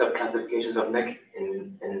subclassifications of neck?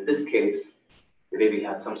 In this case, the baby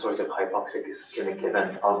had some sort of hypoxic ischemic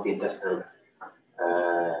event of the intestinal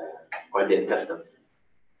or the intestines.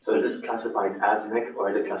 So is this classified as neck or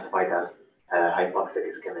is it classified as hypoxic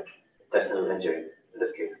ischemic intestinal injury in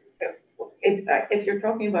this case? If you're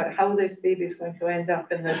talking about how this baby is going to end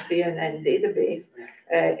up in the CNN database,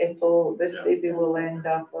 this baby will end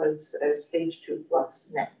up as stage 2 plus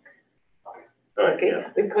neck. Okay, yeah.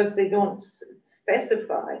 Because they don't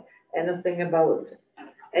specify anything about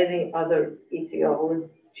any other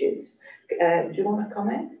etiologies. Do you want to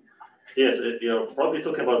comment? Yes, you're probably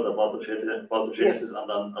talking about the pathogenesis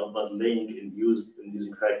and underlying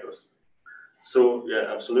inducing factors. So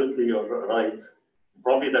yeah, absolutely, you're right.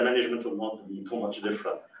 Probably the management will not be too much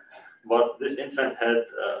different. But this infant had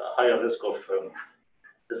a higher risk of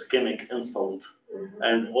ischemic insult,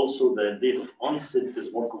 and also the date of onset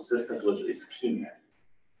is more consistent with ischemia.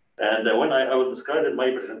 And when I will describe in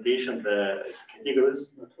my presentation the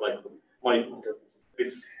categories, like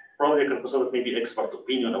it's probably a composite of maybe expert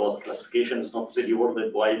opinion about classification. It's not really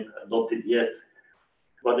worldwide adopted yet,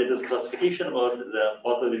 but it is classification about the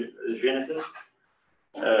pathogenesis,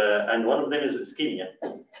 and one of them is ischemia,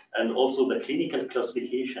 and also the clinical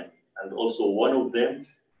classification, and also one of them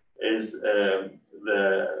is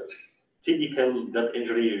the typical gut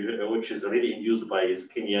injury, which is really induced by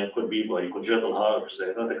ischemia, could be by congenital heart,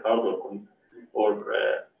 cyanotic heart, or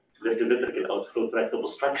left ventricle outflow tract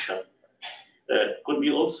obstruction. Could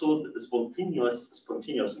be also spontaneous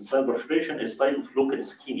inside perforation is type of local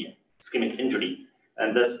ischemia, ischemic injury,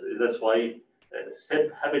 and that's why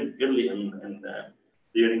SEP happened early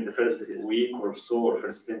during the first week or so, or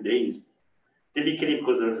first 10 days. Typically,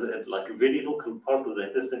 because there's like a very local part of the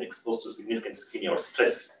intestine exposed to significant ischemia or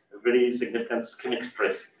stress, a very significant ischemic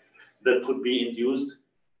stress that could be induced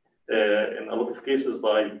in a lot of cases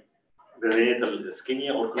by perinatal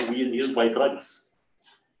ischemia, or could be induced by drugs.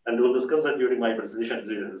 And we'll discuss that during my presentation.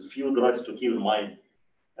 There's a few drugs to keep in mind,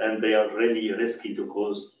 and they are really risky to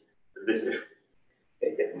cause this issue.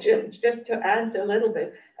 Just to add a little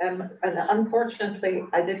bit, and unfortunately,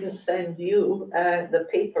 I didn't send you the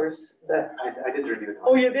papers that I did review them.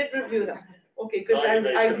 Oh, you did review them. Okay, because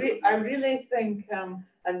I really think,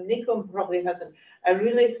 and Nico probably hasn't. I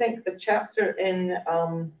really think the chapter in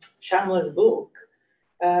Shamla's book,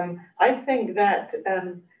 I think that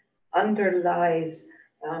underlies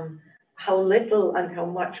how little and how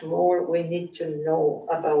much more we need to know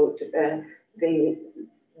about the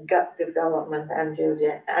gut development,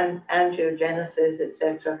 angiogenesis,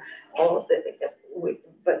 etc.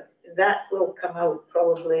 But that will come out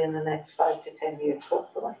probably in the next 5 to 10 years,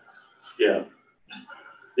 hopefully. Yeah.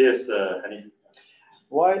 Yes, Hani.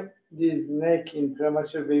 Why this neck in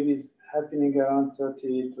premature babies happening around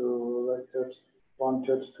 30 to like 31,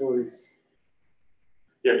 32 weeks?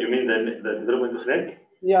 Yeah, you mean the development of neck?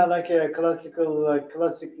 Yeah, like a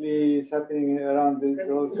classically it's happening around the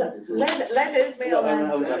those. Let Ismail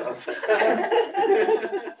answer.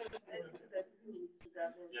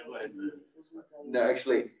 No,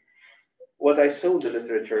 actually, what I saw in the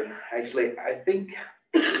literature, actually, I think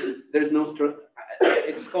there's no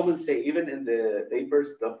it's common say, even in the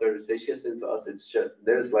papers Dr. Seshia sent to us, it's just,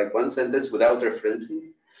 there's like one sentence without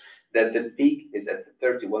referencing that the peak is at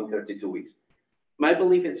 31, 32 weeks. My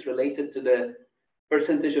belief it's related to the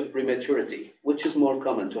percentage of prematurity, which is more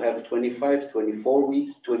common to have 25, 24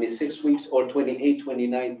 weeks, 26 weeks, or 28,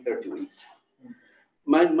 29, 30 weeks.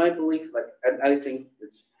 My belief, like, and I think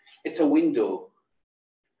it's a window.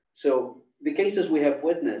 So the cases we have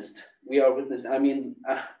witnessed, I mean,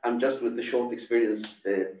 I'm just with the short experience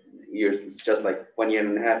years, it's just like 1 year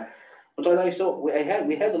and a half. But what I saw, we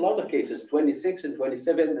had a lot of cases, 26 and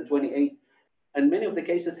 27 and 28, and many of the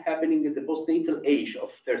cases happening at the postnatal age of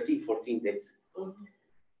 13, 14 days.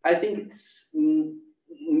 I think it's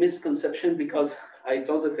misconception because I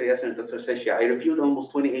told Dr. Yasser and Dr. Seshia, I reviewed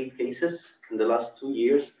almost 28 cases in the last 2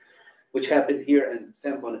 years, which happened here in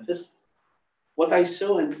St. Boniface. What I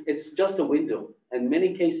saw, and it's just a window, and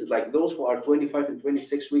many cases like those who are 25 and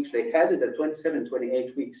 26 weeks, they had it at 27,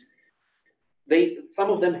 28 weeks. Some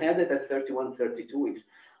of them had it at 31, 32 weeks.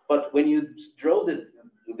 But when you draw the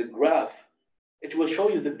graph, it will show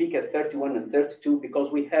you the peak at 31 and 32 because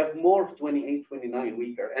we have more 28, 29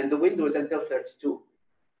 weaker, and the window is until 32.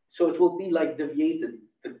 So it will be like deviated.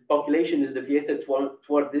 The population is deviated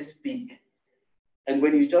toward this peak. And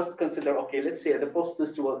when you just consider, okay, let's say at the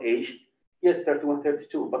post-menstrual age, yes, 31,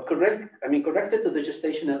 32, but corrected to the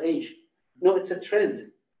gestational age. No, it's a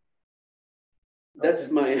trend. That's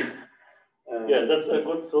my... yeah, that's a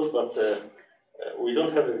good thought, but we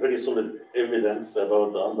don't have a very solid evidence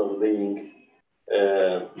about the underlying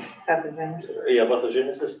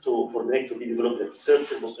pathogenesis for the egg to be developed at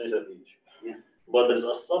certain postnatal age. Yeah. But there's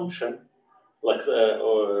assumption, like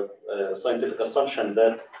scientific assumption,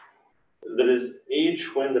 that there is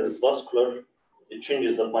age when there is vascular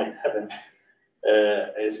changes that might happen,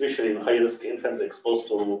 especially in high-risk infants exposed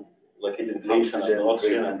to like inflation and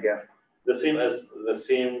oxygen. Yeah. The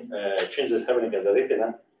same changes happening at the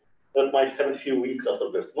retina that might happen a few weeks after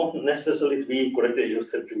birth, not necessarily to be correct age of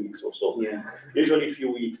 30 weeks or so. Yeah. Usually a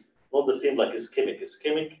few weeks, not the same like ischemic.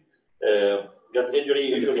 Ischemic gut gut injury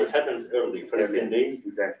usually happens early, first 10 days.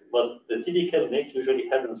 Exactly. But the typical neck usually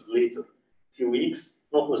happens later, few weeks,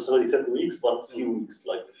 not necessarily 30 weeks, but few weeks,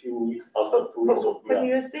 like a few weeks after 2 weeks. When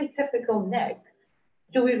you say typical neck,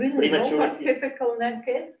 do we really know what typical neck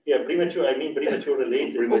is? Yeah, premature, I mean premature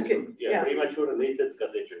related. Okay. Yeah, premature related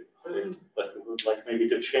gut injury. Like maybe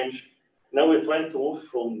to change. Now we're trying to move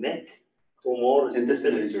from neck to more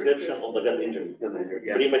specific description of the gut injury.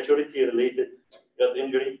 Prematurity related gut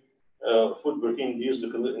injury, food protein induced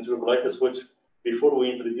enterocolitis, which before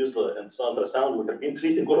we introduced the ultrasound, we have been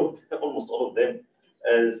treating almost all of them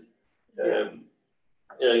as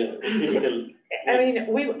typical. I mean,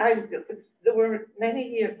 there were many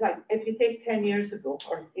years, like if you take 10 years ago,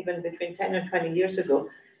 or even between 10 and 20 years ago,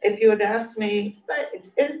 if you had asked me,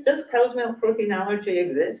 does cow's milk protein allergy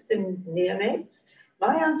exist in neonates?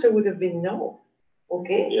 My answer would have been no,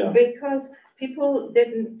 okay? Yeah. Because people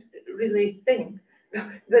didn't really think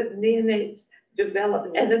that neonates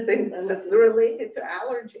develop anything that's related to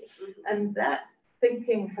allergy. And that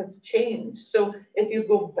thinking has changed. So if you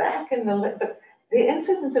go back in the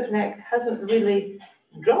incidence of neck hasn't really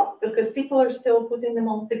dropped because people are still putting them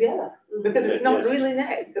all together because it's not really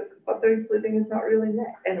neck. What they're including is not really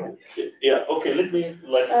neck. Anyway. Yeah, okay, let me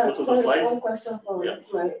go to the slides. One question for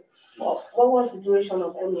what was the duration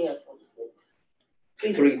of MEF?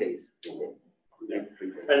 3 days.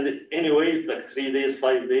 And anyway, like 3 days,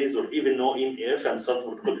 5 days, or even no MEF and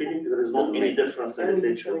subtle feeling, there is not any difference in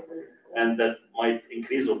literature, and that might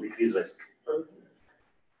increase or decrease risk.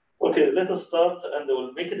 Okay, let us start, and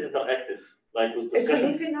we'll make it interactive, like with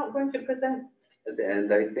discussion. Is Felipe not going to present? At the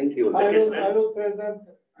end, I think he will. I will present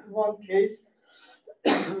one case.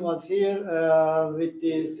 Was here with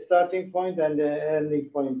the starting point and the ending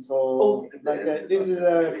point. So this is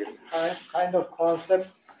a kind of concept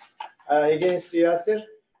against Yasser,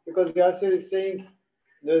 because Yasser is saying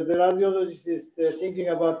the radiologist is thinking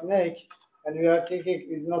about neck, and we are thinking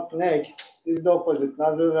is not neck. It's the opposite.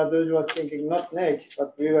 Radiologist was thinking not neck,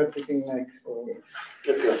 but we were thinking neck. So,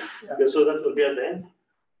 okay. Yeah. Okay, so that will be at the end?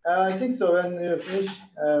 I think so. When you finish,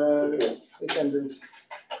 we can do it.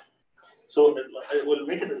 So I will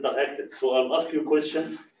make it interactive. So I'll ask you a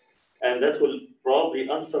question, and that will probably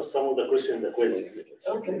answer some of the questions in the quiz.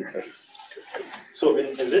 Okay. So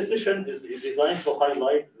in this session is designed to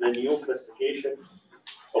highlight the new classification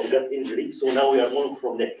of gut injury. So now we are moving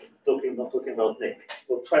from neck, not talking about neck.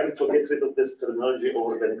 We're trying to get rid of this terminology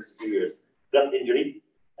over the next few years. Gut injury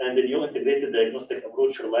and the new integrated diagnostic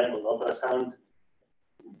approach relying on ultrasound,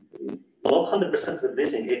 not 100%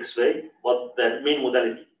 replacing X-ray, but the main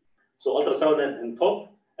modality. So ultrasound in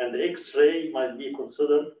top, and the X-ray might be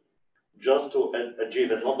considered just to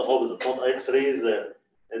adjuvant, not the opposite, not X-rays,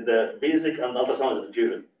 the basic and ultrasound is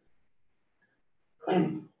adjuvant.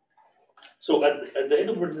 So at the end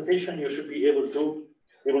of the presentation, you should be able to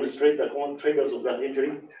demonstrate the common triggers of that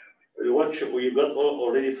injury. We got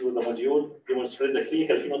already through the module, demonstrate the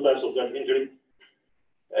clinical phenotypes of that injury,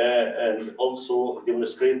 and also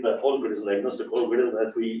demonstrate the algorithm, diagnostic algorithm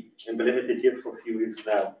that we implemented here for a few weeks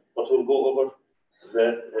now. But we'll go over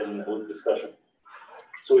that in discussion.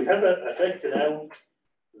 So we have a fact now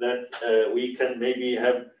that we can maybe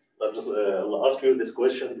have, I'll ask you this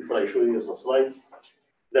question before I show you the slides.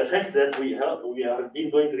 The fact that we have been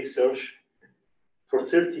doing research for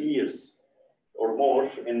 30 years or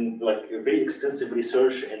more in like very extensive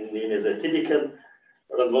research in the typical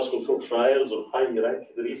randomized controlled trials or highly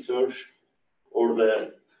ranked research or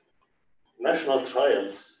the national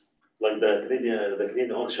trials like the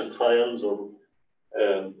Canadian auction trials or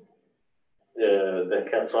the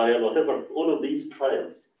CAT trial, whatever, all of these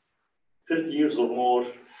trials, 30 years or more,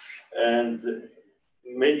 and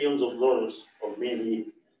millions of dollars, or maybe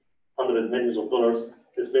 $100 million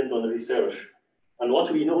spent on research. And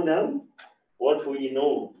what we know now, what we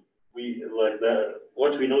know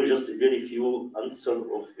just a very few answers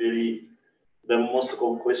of the most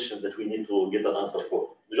common questions that we need to get an answer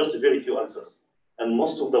for. Just a very few answers. And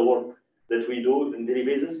most of the work that we do on daily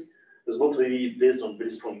basis is not really based on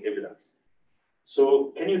very strong evidence.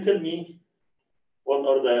 So can you tell me what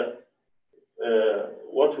are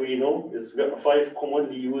what we know is 5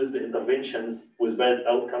 commonly used interventions with bad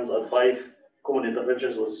outcomes and 5 common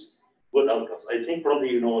interventions with good outcomes? I think probably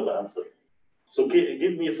you know the answer. So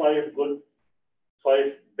give me 5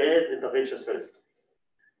 bad interventions first.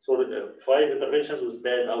 So 5 interventions with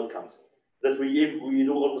bad outcomes that we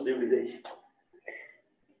do almost every day.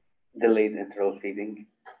 Delayed enteral feeding.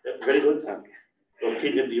 Very good. Or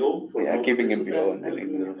keep MBO. Yeah, keeping MBO and delayed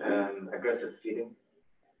enteral feeding. Aggressive feeding.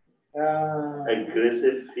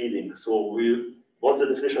 Aggressive feeding. So what's the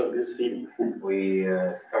definition of aggressive feeding? We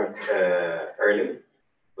start early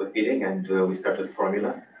with feeding feeding and we start with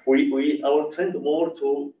formula? Our trend more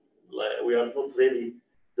to, like, we are not really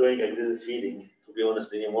doing aggressive feeding, to be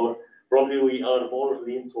honest, anymore. Probably we are more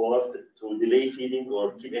lean towards to delay feeding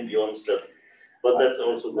or keep MBO on cell. But that's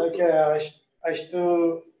also good. Like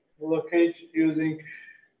H2 blockage using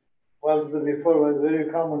before was very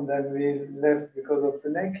common, then we left because of the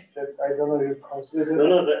neck. That I don't know if you consider.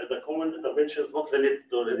 No, the common intervention is not related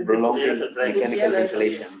to prolonged mechanical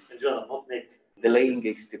ventilation. In general, not neck. Delaying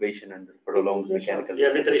extubation and prolonged mechanical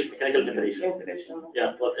mechanical ventilation.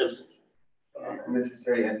 Yeah, what else?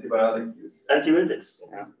 Necessary antibiotic use. Antibiotics,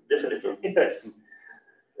 yeah. Definitely. Yes.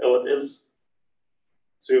 What else?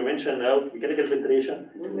 So you mentioned now mechanical ventilation,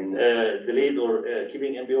 delayed or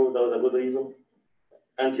keeping MBO without a good reason,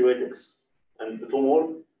 antibiotics, and two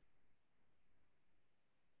more.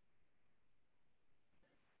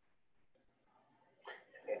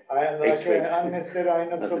 I am like unnecessary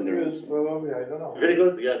inotropius, probably, I don't know. Very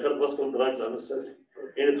good, yeah, cardiovascular drugs unnecessary.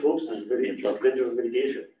 Inotropes is very dangerous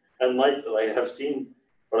medication. And I have seen,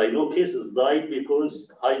 or I know cases died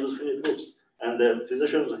because high dose inotropes. And the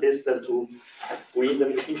physicians hesitant to wean the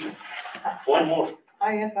medication. One more.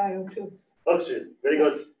 IFIO2. Oxygen, very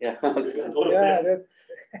good. Yeah, all of them. That's.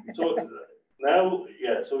 So now,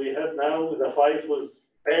 yeah, so we have now the 5 was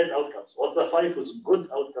bad outcomes. What's the 5 was good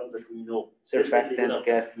outcomes that we know? Surfactant,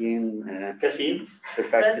 caffeine, caffeine,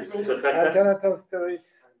 surfactant, Antenatal steroids.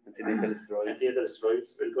 antenatal steroids. antenatal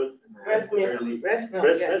steroids, very good. Breast milk. Breast milk,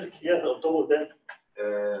 Breast yeah. milk, yeah, on top of that.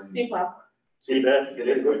 CPAP. CPAP,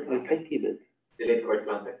 very good. We can keep it. Delayed cord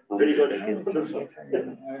clamping. Very good. Wonderful.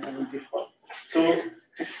 So,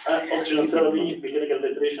 oxygen therapy, mechanical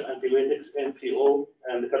ventilation, antibiotics, NPO,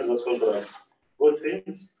 and cardiovascular drugs. Good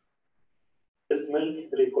things. Breast milk,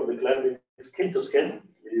 delayed cord clamping, skin to skin,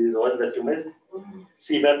 is the one that you missed.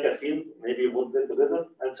 CPAP, caffeine, maybe you put them together,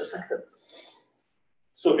 and surfactant.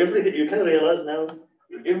 So everything you can realize now,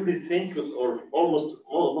 everything or almost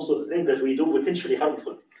most of the things that we do potentially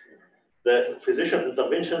harmful. The physician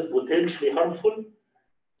interventions potentially harmful.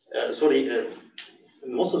 In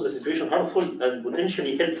most of the situation harmful and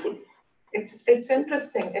potentially helpful. It's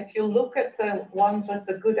interesting. If you look at the ones with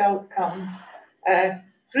the good outcomes,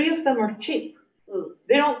 3 of them are cheap.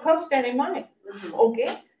 They don't cost any money. Okay.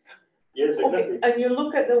 Yes, exactly. Okay. And you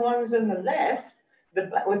look at the ones on the left,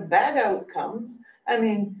 with bad outcomes. I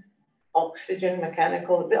mean, oxygen,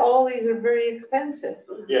 mechanical. All these are very expensive.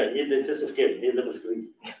 Yeah, need the intensive care, need level 3.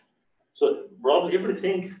 So probably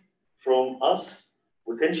everything from us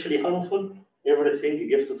potentially harmful, everything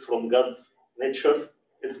gifted from God, nature,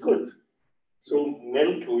 is good. So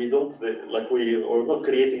milk, we don't we're not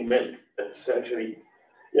creating milk. That's actually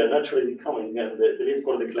naturally coming, and the delayed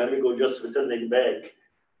cord clamping or just returning back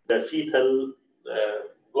the fetal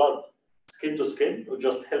blood, skin to skin, or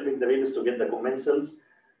just helping the babies to get the commensals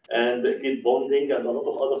and get bonding and a lot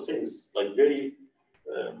of other things, like very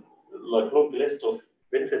long list of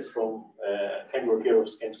benefits from kangaroo care of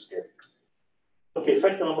skin to skin. Okay,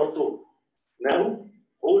 factor number 2. Now,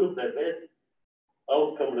 all of the bad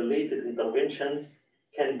outcome-related interventions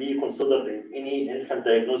can be considered in any infant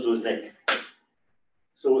diagnosed with neck.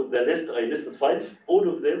 So the list, I listed 5, all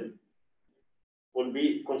of them will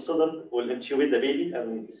be considered, will intubate the baby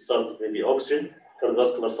and start maybe oxygen,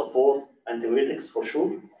 cardiovascular support, antibiotics for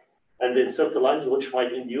sure, and insert the lines which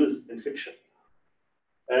might induce infection.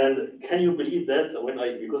 And can you believe that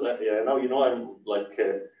because now you know I'm like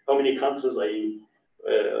how many countries I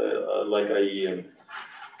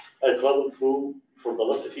traveled through for the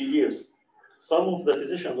last few years. Some of the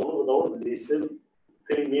physicians all over the world, they still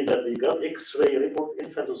telling me that they got X-ray report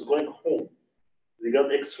infants was going home. They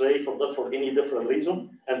got X-ray from that for any different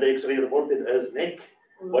reason, and the X-ray reported as neck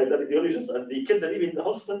by the radiologist, and they kept the baby in the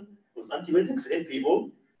hospital with antibiotics, NPO,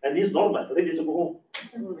 and he's normal, ready to go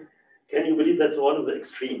home. Can you believe that's one of the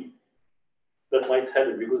extreme that might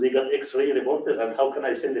happen because they got X-ray reported, and how can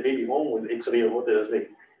I send the baby home with X-ray reported as like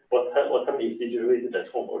what happened if deteriorated at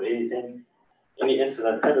home or anything? Any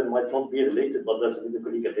incident happened might not be related, but that's a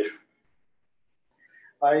medical condition.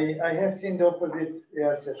 I have seen the opposite,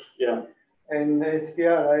 Yasser. Yeah. In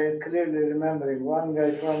SPR, I clearly remembering one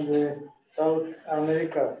guy from the South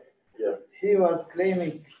America. Yeah. He was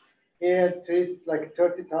claiming he had treated like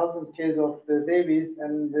 30,000 cases of the babies,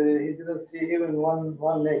 and he didn't see even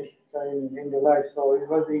one neck in the life. So it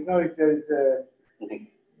was ignored. There is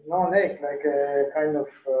no neck, like a kind of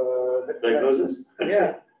diagnosis.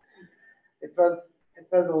 Yeah, it was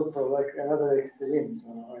also like another extreme.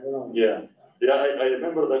 So I don't know. Yeah, I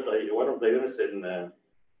remember that one of the units in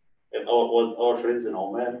our friends in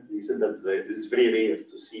Oman, he said that it's very rare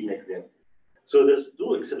to see neck there. So there's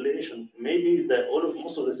 2 explanation. Maybe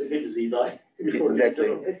most of the babies they die before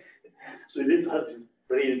exactly. So you didn't have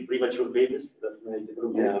very premature babies that may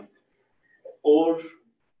develop. Yeah. Or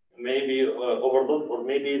maybe overdone, or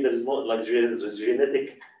maybe there is no like there's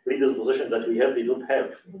genetic predisposition that we have, they don't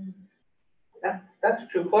have. That's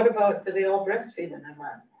true. What about, do they all breastfeed in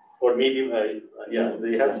Oman? Or maybe, yeah,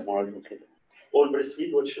 they have more. Okay. all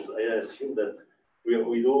breastfeed, which is, I assume that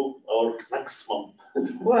we do our maximum.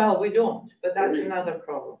 Well, we don't, but that's Really? another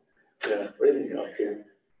problem. Yeah, really, okay.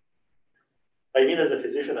 I mean, as a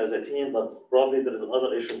physician, as a team, but probably there is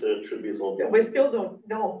another issue that should be solved. We still don't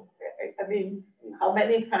know. I mean, how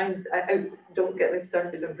many times, I don't get me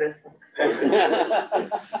started on breast milk.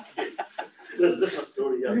 There's a different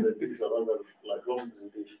story, and these are other like long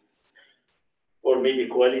presentations. Or maybe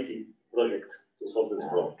quality project to solve this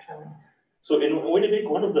problem. So in Winnipeg,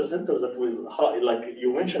 one of the centers that was high, like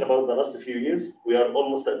you mentioned about the last few years, we are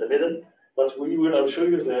almost at the middle, but I'll show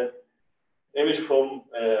you the image from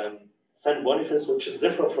St. Boniface, which is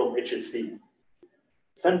different from HSC.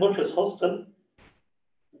 St. Boniface Hospital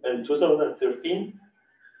in 2013,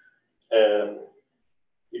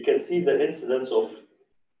 you can see the incidence of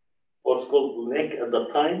what's called NEC at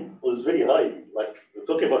that time was very high. Like we're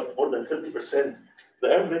talking about more than 30%.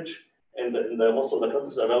 The average in the most of the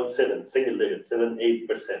countries around 7, single digit,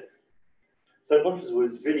 7-8%. St. Boniface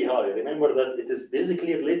was very high. Remember that it is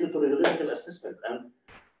basically related to radiological assessment,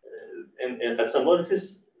 and at St.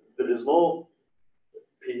 Boniface there is no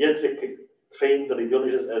pediatric trained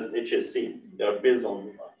radiologists as HSC. They are based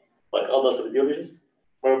on like adult radiologists.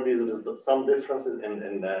 Probably there is some differences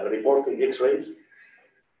in reporting X-rays.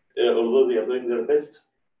 Although they are doing their best,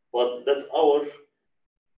 but that's our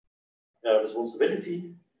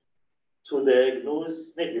responsibility to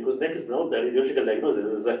diagnose NEC, because NEC is not the radiological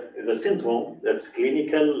diagnosis, it's a syndrome that's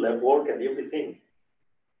clinical, lab work, and everything.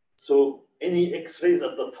 So any X-rays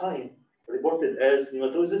at the time reported as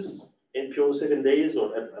pneumatosis, NPO 7 days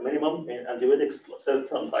or a minimum, and antibiotics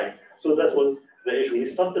certain time. So that was the issue. We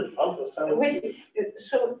started ultrasound. Wait,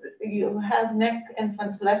 so you have NEC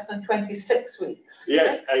infants less than 26 weeks?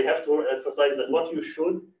 Yes, I have to emphasize that what you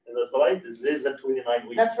showed in the slide is less than 29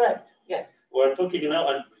 weeks. That's right, yes. We're talking now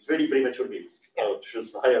on very premature babies, which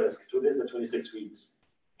is higher risk, to less than 26 weeks.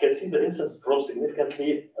 You can see the incidence drops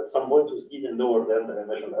significantly. At some point, it was even lower than the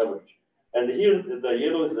national average. And here, the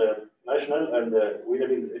yellow is the national and the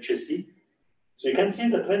Winnipeg is HSC. So you can see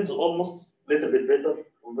the trends almost a little bit better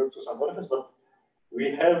compared to St. Boniface, but we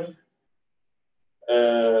have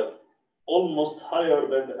almost higher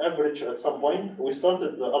than the average at some point. We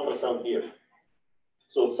started the ultrasound here.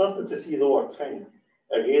 So it started to see lower trend.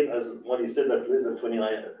 Again, as Molly said, that less than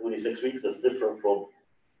 26 weeks is different from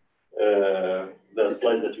the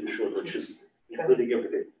slide that you showed, which is including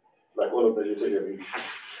everything, like all of the data.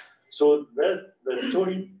 So that the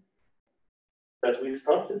story that we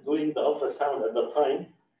started doing the ultrasound at that time,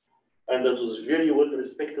 and that was very well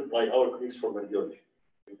respected by our colleagues from radiology.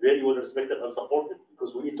 Very well respected and supported,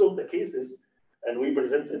 because we took the cases and we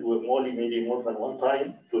presented with Molly maybe more than one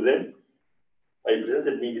time to them. I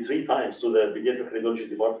presented maybe 3 times to the pediatric radiology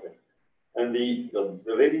department. And they were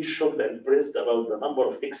really shocked and impressed about the number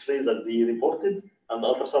of X-rays that they reported, and the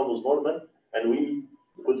ultrasound was normal, and we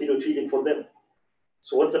continued treating for them.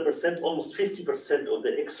 So what's the percent? Almost 50% of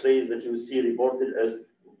the X-rays that you see reported as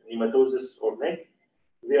pneumatosis or NEC,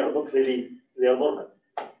 they are not really, they are normal.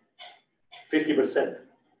 50%.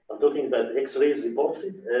 I'm talking about X-rays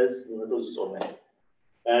reported as pneumatosis or NEC.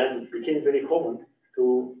 And it became very common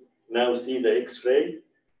to now see the X-ray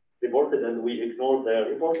reported, and we ignore the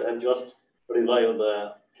report and just rely on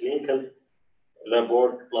the clinical lab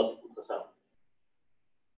work plus ultrasound.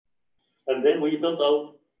 And then we built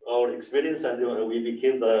out our experience, and we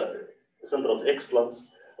became the center of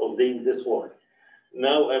excellence of doing this work.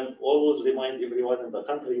 Now, I always remind everyone in the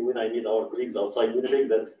country when I meet our colleagues outside Winnipeg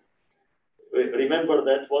that remember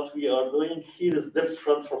that what we are doing here is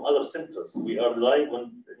different from other centers. We are relying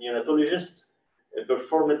on neonatologists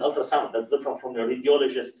performing ultrasound. That's different from a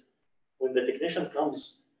radiologist. When the technician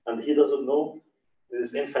comes and he doesn't know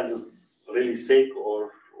this infant is really sick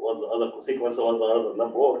or what the other consequence of the other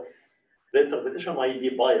lab work, the interpretation might be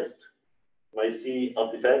biased, might see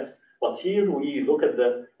artifacts. But here we look at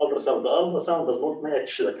the ultrasound. The ultrasound does not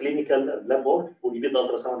match the clinical lab work. We did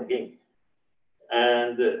ultrasound again.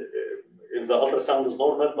 And if the ultrasound is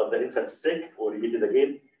normal, but the infant is sick, we repeat it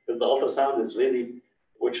again. If the ultrasound is really,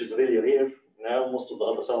 which is really rare, now most of the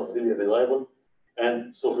ultrasound is really reliable.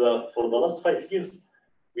 And so for the last 5 years,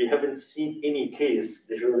 we haven't seen any case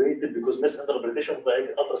deteriorated because misinterpretation of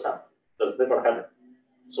the ultrasound. That's never happened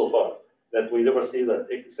so far. That we never see that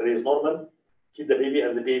X-ray is normal, keep the baby,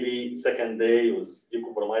 and the baby second day was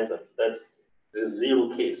decompromised. There's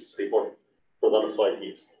 0 case reported for the last 5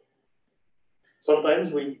 years.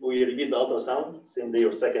 Sometimes we repeat the ultrasound same day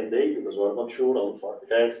or second day because we're not sure of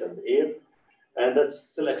artifacts and air, and that's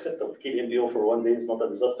still acceptable. Keep MBO for 1 day is not a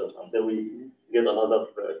disaster until we get another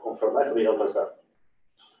confirmatory ultrasound.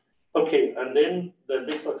 Okay, and then the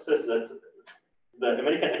big success that the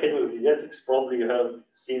American Academy of Pediatrics, probably you have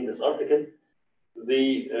seen this article,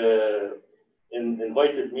 they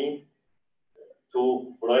invited me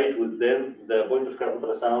to write with them the point of care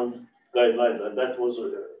ultrasound guidelines, and that was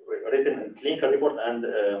written in clinical report and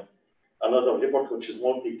another report which is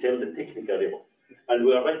more detailed technical report. And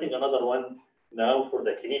we are writing another one now for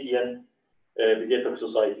the Canadian Pediatric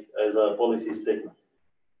Society as a policy statement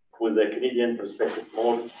with the Canadian perspective,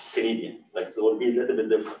 more Canadian, like so it will be a little bit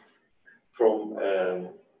different from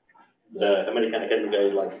the American Academy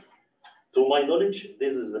guidelines. To my knowledge,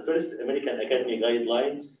 this is the first American Academy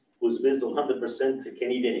guidelines was based on 100%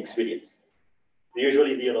 Canadian experience.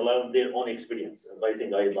 Usually they allow their own experience in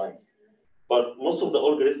writing guidelines. But most of the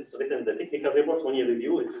algorithms written in the technical report, when you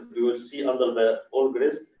review it, you will see under the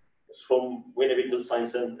algorithm from Winnipeg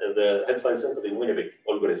Science Center, the Health Science Center in Winnipeg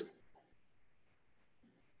algorithm.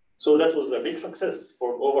 So that was a big success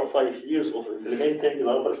for over 5 years of implementing the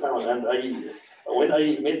ultrasound. And when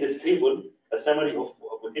I made this table, a summary of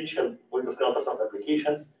potential point of care ultrasound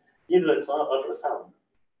applications, here that's ultrasound.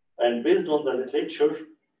 And based on the literature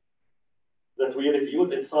that we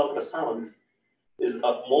reviewed, it's ultrasound is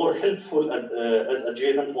more helpful as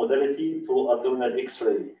adjuvant modality to abdominal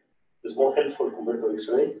X-ray. It's more helpful compared to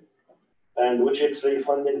X-ray, and which X-ray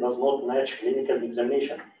funding does not match clinical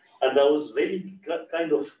examination. And I was very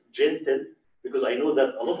kind of gentle because I know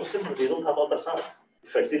that a lot of centers they don't have ultrasound.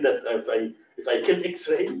 If I see that if I kill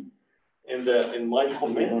X-ray in my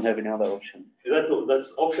comment, we don't have any other option.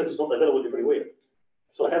 That's option is not available everywhere.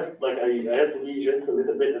 So I have I had to be gentle a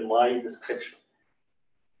little bit in my description.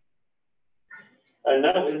 And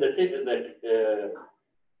now in the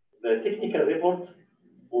technical report,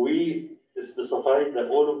 we specified that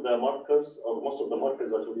all of the markers, or most of the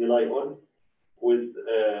markers that we rely on, with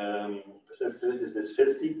sensitivity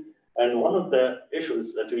specificity. And one of the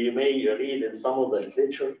issues that we may read in some of the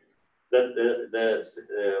literature, that the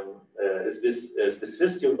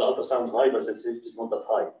specificity of the ultrasound is high, but sensitivity is not that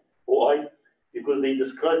high. Why? Because they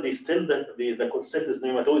still the concept is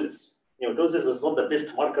nematosis. Nematosis is not the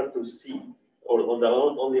best marker to see, or not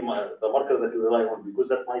only the marker that you rely on, because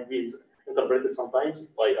that might be interpreted sometimes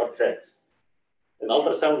by artifacts. In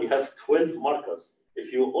ultrasound, you have 12 markers.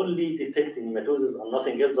 If you only detect nematosis and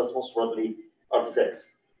nothing else, that's most probably artifacts.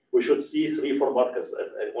 We should see 3-4 markers.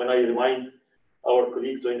 When I remind our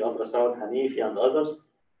colleague doing ultrasound, Hanifi and others,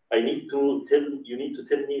 you need to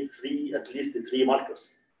tell me at least three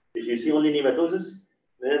markers. If you see only nematosis,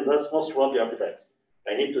 then that's most probably artifacts.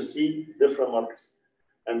 I need to see different markers.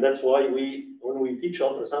 And that's why when we teach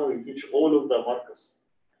ultrasound, we teach all of the markers.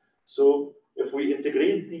 So if we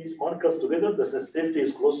integrate these markers together, the sensitivity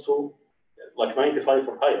is close to like 95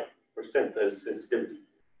 or higher % as sensitivity.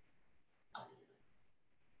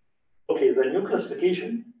 Okay, the new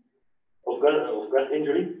classification of gut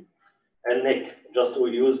injury and neck, just to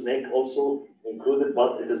use neck also included,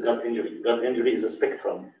 but it is gut injury. Gut injury is a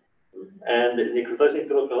spectrum. And necrotizing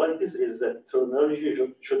enterocolitis is a terminology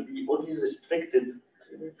should be only restricted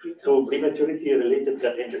to prematurity related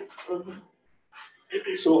gut injury.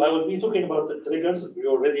 So I will be talking about the triggers. We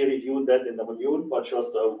already reviewed that in the module, but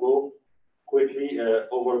just I'll go quickly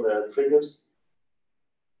over the triggers.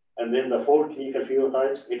 And then the 4 clinical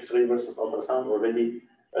phenotypes, X-ray versus ultrasound, already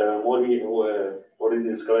Molly already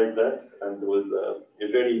described that, and with a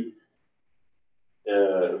very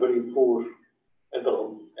poor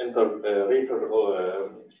inter-rater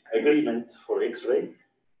agreement for X-ray.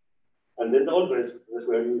 And then the algorithm that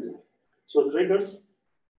we are using. So triggers,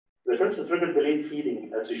 the first trigger, delayed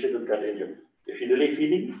feeding associated with gut injury. If you delay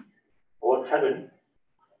feeding, what happened?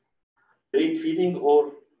 Delayed feeding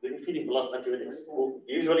or delayed feeding plus antibiotics.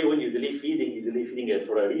 Usually when you delay feeding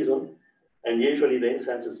for a reason, and usually the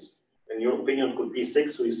infant is, in your opinion, could be sick,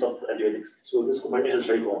 so you stop antibiotics. So this combination is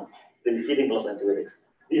very common, delayed feeding plus antibiotics.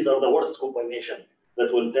 These are the worst combination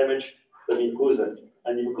that will damage the mucosa.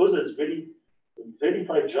 And the mucosa is very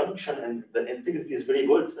tight junction, and the integrity is very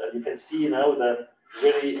good. And you can see now the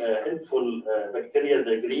very helpful bacteria,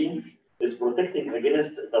 the green, is protecting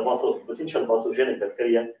against the potential pathogenic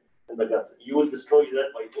bacteria in the gut. You will destroy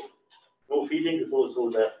that by no feeding, so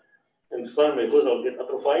the intestinal mucosa will get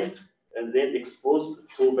atrophied and then exposed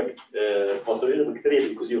to pathogenic bacteria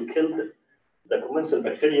because you killed the commensal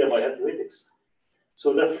bacteria by antibiotics.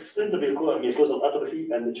 So that's simply mucosal atrophy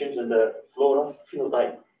and the change in the flora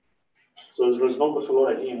phenotype. So there is no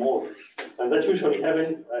flora anymore. And that usually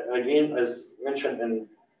happens, again, as mentioned in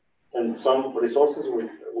and some resources with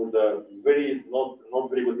very not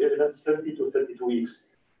very good evidence, 30 to 32 weeks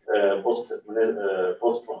post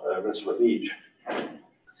menstrual age.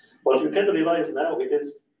 But you can realize now it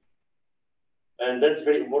is, and that's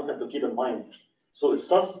very important to keep in mind. So it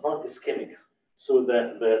starts non-ischemic. So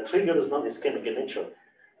the trigger is non-ischemic in nature,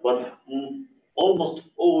 but almost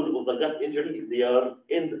all of the gut injury, they are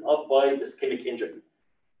end up by ischemic injury.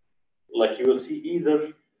 Like you will see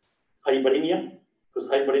either hyperemia, because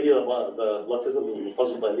hyperemia, the blood vessel will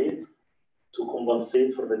vasodilate to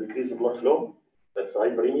compensate for the decreased blood flow. That's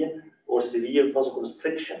hyperemia, or severe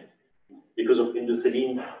vasoconstriction because of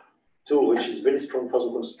endothelin 2, which is very strong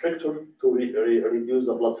vasoconstrictor to reduce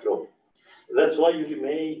the blood flow. That's why you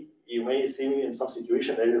may see me in some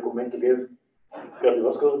situation I recommend to give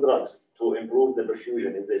cardiovascular drugs to improve the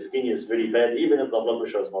perfusion if the ischemia is very bad, even if the blood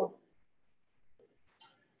pressure is normal.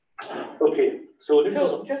 Okay, so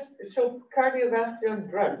cardiovascular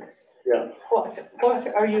drugs. Yeah. What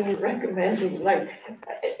are you recommending? Like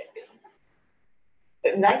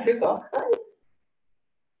nitric oxide?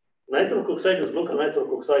 Nitric oxide is local nitric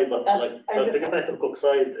oxide, but nitric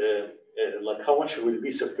oxide, like how much will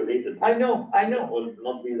be circulated? I know. It will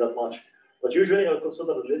not be that much. But usually I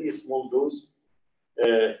consider a really small dose.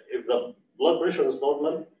 If the blood pressure is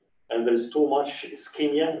normal and there is too much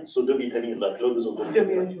ischemia, so dobutamine, like low dose of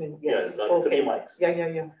dobutamine. Yes, like okay. 3 mics.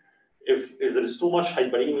 Yeah. If there is too much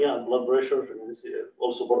hyperemia and blood pressure, this is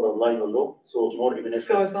also borderline or low, so more epinephrine.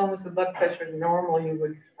 So as long as the blood pressure is normal, you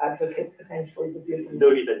would advocate potentially dobutamine.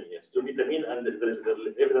 Dobutamine, yes, dobutamine, and there is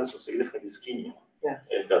evidence of significant ischemia. Yeah.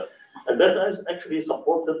 And that is actually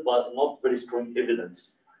supported by not very strong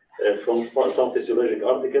evidence from some physiologic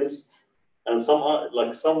articles, and some are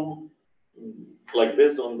like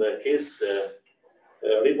based on the case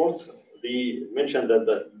reports, they mentioned that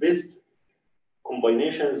the best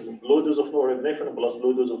combination is low dose of norepinephrine plus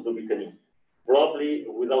low dose of dobutamine. Probably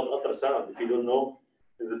without ultrasound, if you don't know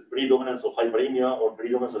if there's predominance of hyperemia or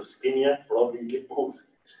predominance of ischemia, probably get both.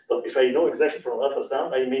 But if I know exactly from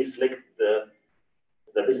ultrasound, I may select the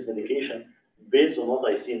best medication based on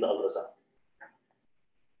what I see in the ultrasound.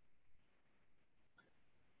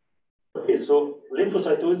 Okay, so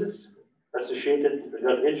lymphocytosis associated with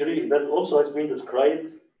gut injury, that also has been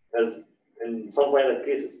described as in some violent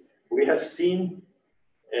cases. We have seen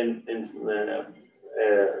in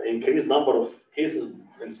increased number of cases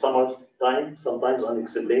in summertime, sometimes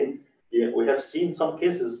unexplained. Yeah, we have seen some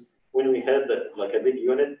cases when we had like a big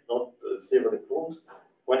unit, not several rooms,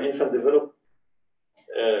 when infant developed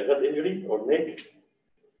gut injury or neck.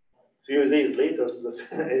 Few days later,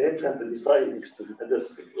 the infant decides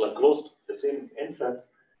this like close to the same infant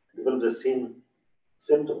develop the same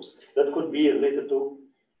symptoms. That could be related to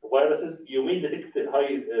viruses. You may detect a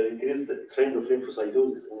high increased trend of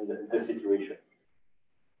lymphocytosis in this situation.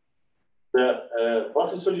 The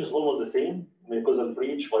pathology is almost the same because of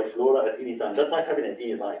breach by flora at any time. That might happen at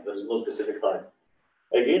any time. There is no specific time.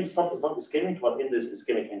 Again, stuff is not ischemic, but in this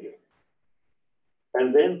ischemic injury.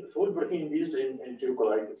 And then full protein induced in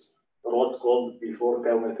enterocolitis, or what's called before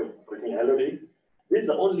cow milk protein allergy. This is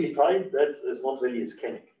the only type that is not really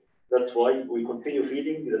ischemic. That's why we continue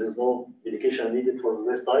feeding. There is no medication needed for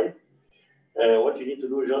this type. What you need to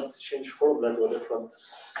do is just change formula to a different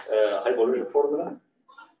hypoallergenic formula,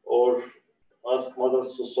 or ask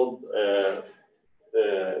mothers to stop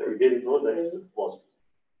daily products if possible.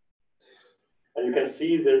 And you can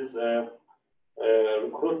see there's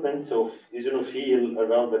recruitment of eosinophil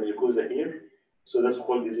around the mucosa here. So that's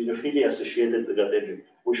called eosinophilia associated with gut injury.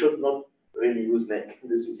 We should not really use neck in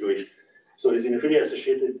this situation. So eosinophilia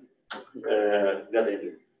associated gut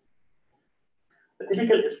injury. The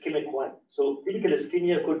typical ischemic one. So typical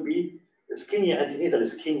ischemia could be ischemia, antenatal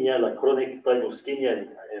ischemia, like chronic type of ischemia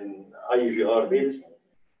in IUGR babies,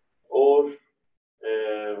 or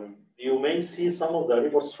you may see some of the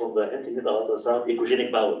reports from the antenatal ultrasound,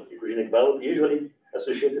 echogenic bowel. Echogenic bowel usually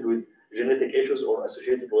associated with genetic issues or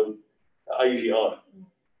associated with IUGR.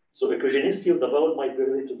 So echogenicity of the bowel might be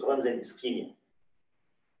related to transient ischemia.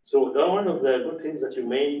 So one of the good things that you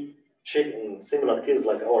may check in similar case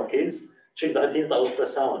like our case, check the antenatal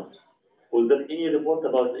ultrasound. Will there be any report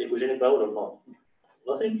about echogenic bowel or not?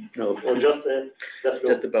 Nothing? No. Or just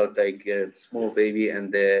just about like small baby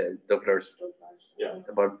and the Dopplers. Yeah.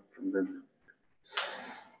 About from the.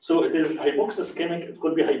 So it is hypoxischemic. It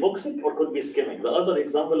could be hypoxic or could be ischemic. The other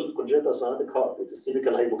example, congenital cyanotic heart. It is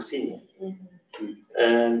typical hypoxemia,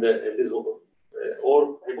 and it is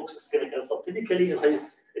or hypoxischemic ulcer. Typically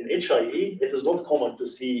in HIE, it is not common to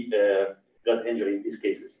see gut injury in these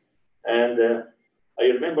cases. And I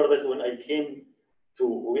remember that when I came to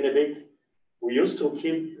Winnipeg, we used to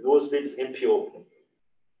keep those babies MPO.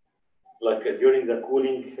 like during the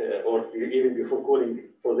cooling or even before cooling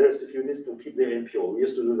for the first few days to keep them impure. We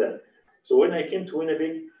used to do that. So when I came to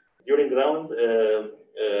Winnipeg during round,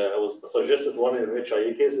 I was suggested one of the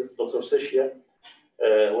HIE cases, Dr. Seshia,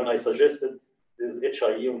 when I suggested this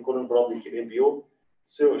HIE and couldn't probably keep MPO.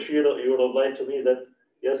 So she replied to me that,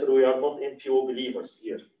 yes, we are not MPO believers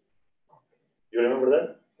here. You remember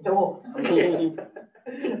that? No.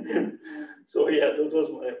 So yeah, that was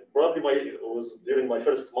was during my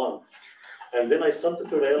first month. And then I started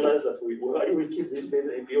to realize that why we keep these baby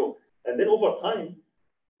MPO. And then over time,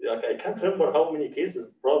 I can't remember how many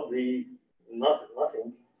cases, probably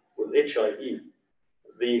nothing with HIE.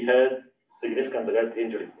 They had significant gut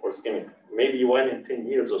injury or ischemic, maybe 1 in 10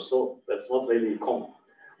 years or so. That's not really common.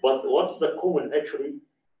 But what's the common actually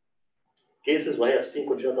cases where I have seen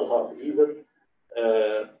congenital heart, either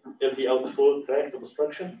LV outflow tract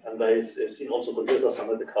obstruction, and I have seen also congenital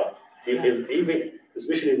somatic heart, even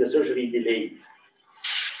especially the surgery delayed.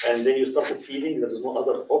 And then you started feeling there is no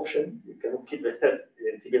other option. You cannot keep it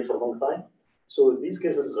in TBL for a long time. So these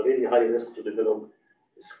cases are really high risk to develop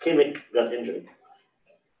ischemic gut injury.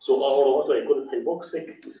 So what I call it hypoxic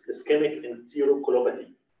ischemic enterocolopathy.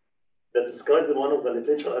 That's described in one of the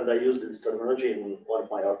literature, and I used this terminology in one of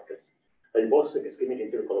my articles. Hypoxic ischemic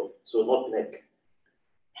enterocolopathy, so not neck.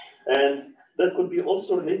 And that could be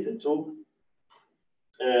also related to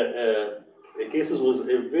cases with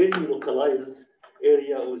a very localized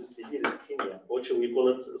area with severe ischemia, which we call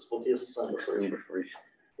it spontaneous sign perforation.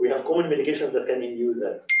 We have common medications that can induce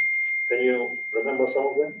that. Can you remember some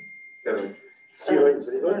of them? Steroids,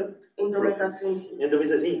 very good. Enterocolitis.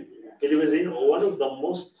 Enterocolitis, one of the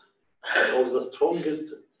most, or the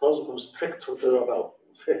strongest vasoconstrictor to the valve.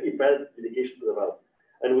 Very bad medication to the valve.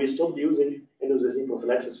 And we stopped using endothelial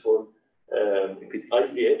prophylaxis for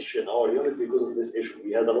IVH in our unit because of this issue.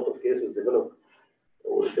 We had a lot of cases developed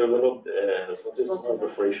spontaneous sign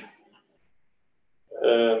perforation.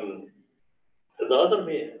 The other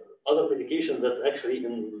medications that actually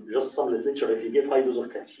in just some literature, if you give high dose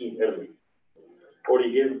of caffeine early, or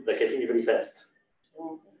you give the caffeine very fast.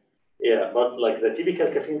 Yeah, but like the typical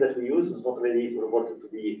caffeine that we use is not really reported to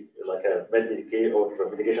be like a bad medication or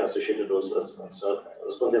medication associated with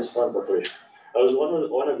spontaneous sign perforation. I was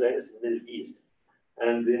one of the guys in the Middle East,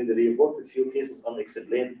 and then they reported few cases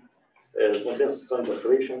unexplained spontaneous sign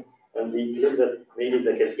perforation, and they claimed that maybe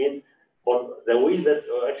the caffeine, but the way that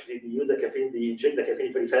actually they use the caffeine, they inject the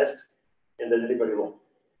caffeine very fast and then very long.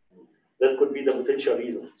 That could be the potential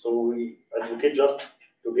reason. So we advocate just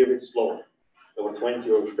to give it slower, over 20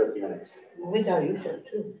 or 30 minutes. We dilute it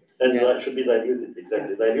too. And that should be diluted,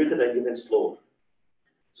 exactly. Diluted and given slower.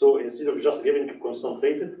 So instead of just giving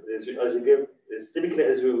concentrated, as you give, it's typically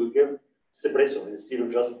as you would give espresso instead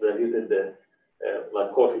of just diluted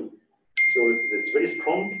like coffee. So it's very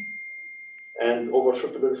strong, and over a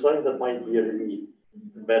short period of time, that might be really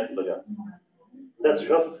bad to the gut. That's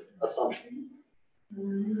just assumption.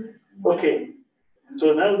 Okay,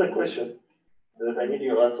 so now the question that I need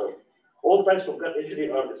your answer. All types of gut injury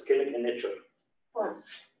are ischemic in nature. Of course.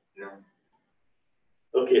 No.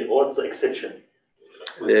 Okay, what's the exception?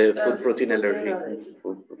 The food protein allergy.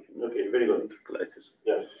 Okay, very good. Enterocolitis.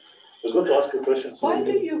 Yeah. I was going to ask you a question. So Why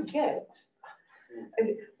do you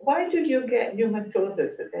get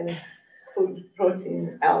pneumatosis and food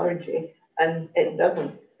protein allergy and it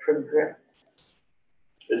doesn't progress?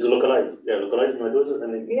 It's localized. Yeah, localized pneumatosis.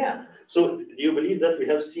 And Yeah. so do you believe that we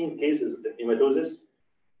have seen cases of pneumatosis?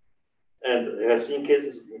 And we have seen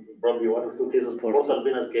cases, probably 1 or 2 cases, portal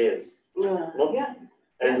venous gas. Yeah. Not, Yeah.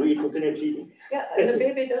 And we continue treating. Yeah, and the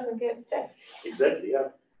baby doesn't get sick. Exactly, yeah.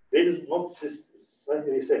 Baby is not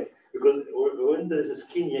slightly sick because when there is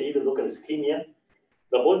ischemia, even local ischemia,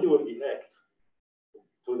 the body will react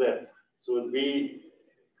to that. So it will be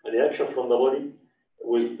a reaction from the body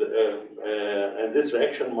with, and this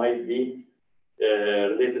reaction might be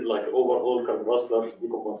related like overall cardiovascular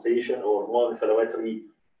decompensation or non-inflammatory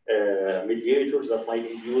mediators that might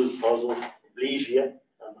induce vasoplegia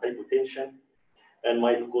and hypotension, and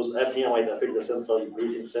might cause apnea, might affect the central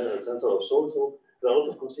breathing center or so. So there are a lot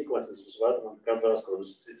of consequences with cardiovascular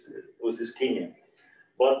with ischemia.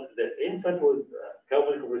 But the infant with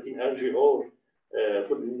cowbell protein allergy or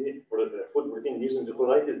food protein-induced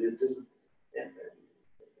enterocolitis is this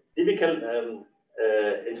typical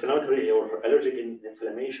inflammatory or allergic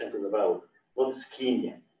inflammation to the bowel, not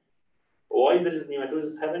ischemia. Why there is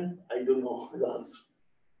pneumatosis happen? I don't know the answer.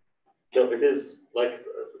 So it is like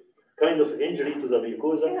kind of injury to the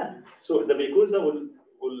mucosa. Yeah. So the mucosa will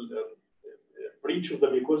breach of the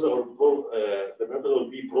mucosa or the mucosa will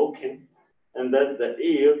be broken, and then the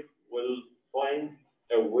air will find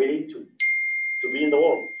a way to be in the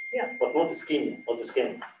wall. but not ischemia, not the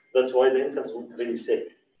skin. That's why the infants would be really sick.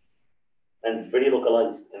 And it's very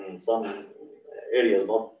localized in some areas,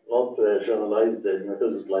 not generalized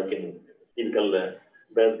necrosis like in typical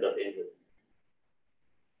bad gut injury.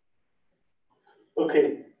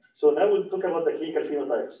 Okay, so now we'll talk about the clinical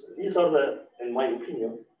phenotypes. These are the, in my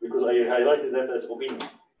opinion, because I highlighted that as opinion.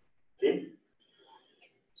 Okay,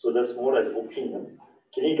 so that's more as opinion.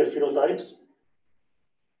 Clinical phenotypes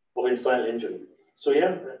of intestinal injury. So you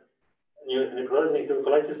have necrotiszing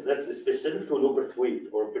enterocolitis that's specific to low birth weight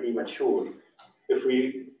or premature. If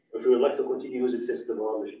we would like to continue using sensitive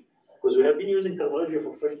terminology, because we have been using terminology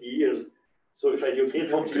for 50 years. So if I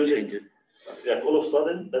educate not to use it, all of a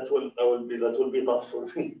sudden that will be tough for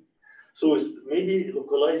me. So maybe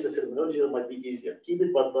localize the terminology that might be easier. Keep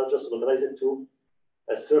it, but not just localize it to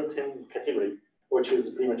a certain category, which is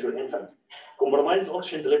premature infant. Compromised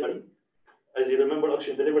oxygen delivery. As you remember,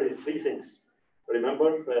 oxygen delivery is 3 things.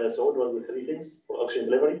 Remember, so what were the 3 things for oxygen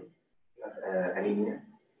delivery? Anemia.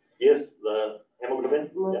 Yes, the hemoglobin.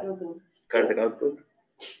 Cardiac output.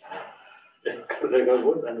 Cardiac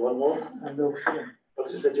output, and one more. And oxygen.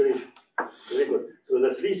 Oxygen saturation. Very good. So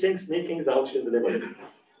the 3 things making the oxygen delivery.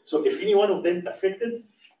 So if any one of them affected,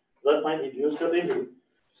 that might induce the injury.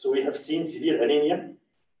 So we have seen severe anemia.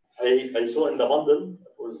 I saw in the bundle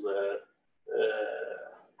was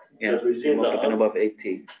that we see hemoglobin above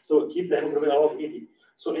 80. So keep the hemoglobin above 80.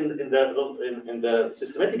 So in the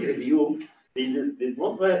systematic review, they did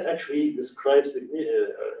not actually describe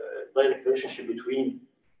direct relationship between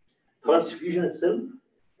transfusion itself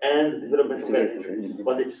and development severity,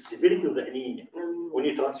 but it's severity of the anemia when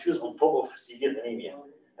you transfuse on top of severe anemia.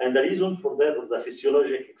 And the reason for that was the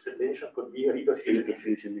physiologic explanation could be a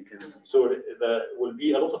reperfusion mechanism. So there will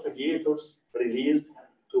be a lot of mediators released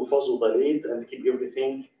to vasodilate and keep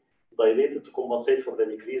everything dilated to compensate for the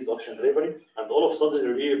decreased oxygen delivery, and all of a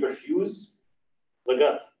sudden reperfuse the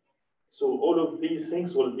gut. So all of these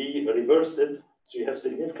things will be reversed. So you have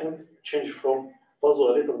significant change from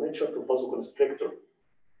vasodilator nature to vasoconstrictor.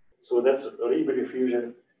 So that's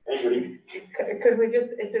reperfusion injury. Could we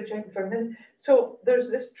just interject for a minute? So there's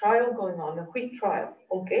this trial going on, a wheat trial,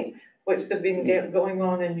 okay, which they've been going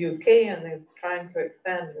on in UK, and they're trying to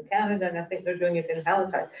expand in Canada, and I think they're doing it in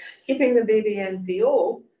Halifax, keeping the baby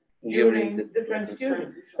NPO during the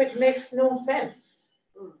transfusion, which makes no sense.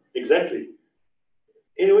 Exactly.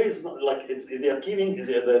 Anyway, it's not like they are keeping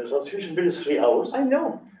the transfusion period is 3 hours. I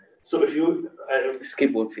know. So if you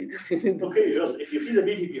skip one feed. Okay, just if you feed the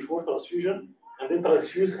baby before transfusion and then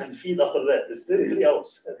transfuse and feed after that, it's still 3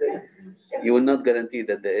 hours. You will not guarantee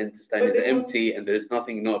that the intestine is empty and there is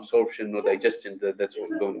nothing, no absorption, no digestion. That's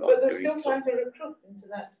what's going on. But they're still trying to recruit into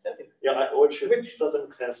that study. Yeah, which doesn't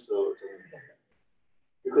make sense to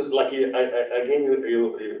because like again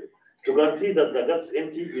to guarantee that the gut's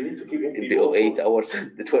empty, you need to keep empty. 8 hours,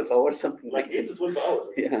 12 hours, something like 8 to 12 hours.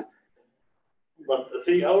 Yeah. But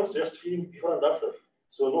 3 hours just feeding before and after.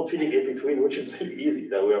 So not feeding in between, which is very easy.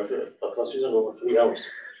 That we are transfusion over 3 hours.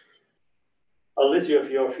 Unless you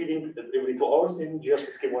are feeding every 2 hours, then you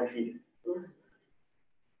just skip one feeding,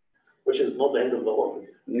 which is not the end of the world.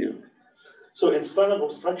 Yeah. So intestinal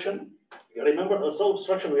obstruction, remember in cell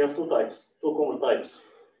obstruction we have 2 types, 2 common types.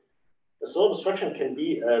 The cell obstruction can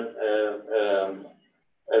be a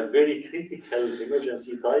very critical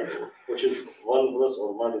emergency type, which is valvulus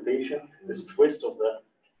or malnutrition, this twist of the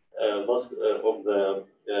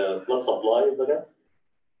blood supply of the gut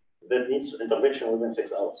that needs intervention within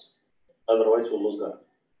 6 hours. Otherwise, we'll lose gut.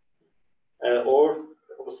 Or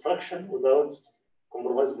obstruction without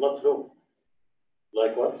compromised blood flow.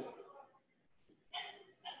 Like what?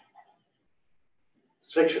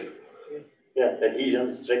 Stricture. Yeah, adhesion,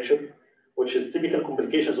 stricture, which is typical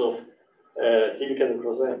complications of typical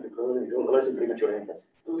necrotiszing premature infancy.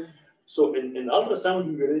 So in ultrasound,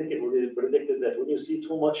 we predicted that when you see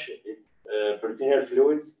too much peritoneal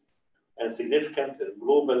fluids and significant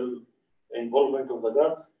global involvement of the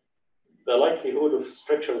gut, the likelihood of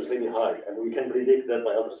stricture is very high, and we can predict that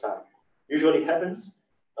by ultrasound. Usually happens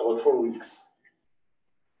about 4 weeks.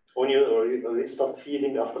 When you start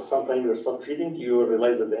feeding, after some time you start feeding, you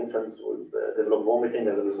realize that the infant will develop vomiting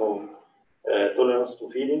and there is no tolerance to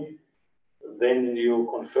feeding. Then you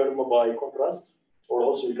confirm by contrast, or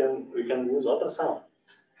also we can use ultrasound.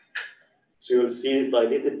 So you'll see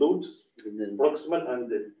dilated loops, proximal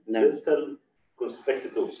and distal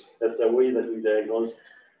constricted loops. That's a way that we diagnose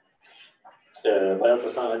by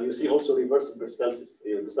ultrasound. And you see also reverse peristalsis.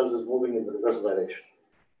 The peristalsis is moving in the reverse direction.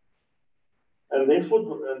 And then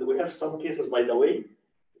and we have some cases, by the way,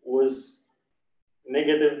 with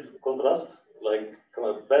negative contrast, like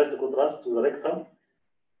vast contrast to the rectum,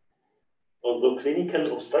 of the clinical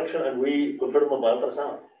obstruction, and we confirm by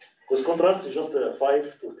ultrasound. With contrast, is just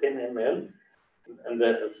 5 to 10 ml, and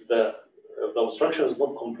the obstruction is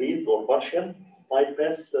not complete or partial, might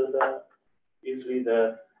pass easily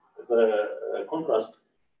the contrast.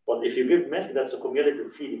 But if you give milk, that's a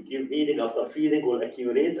cumulative feeding. Give feeding after feeding will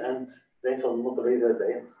accumulate, and the infant will not raise at the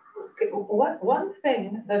end. Okay. One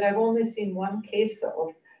thing that I've only seen one case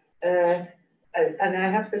of, and I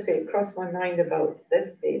have to say it crossed my mind about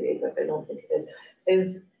this baby, but I don't think it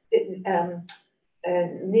is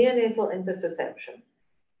neonatal intussusception.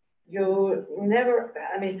 You never,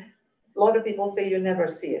 I mean, a lot of people say you never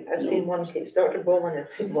see it. I've seen one case. Dr. Bowman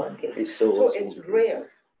has seen one case. It's so it's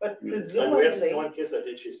rare, but presumably. And we have seen one case at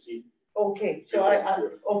HSC. Okay, so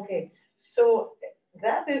okay, so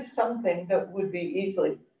that is something that would be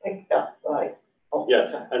easily picked up by ultrasound.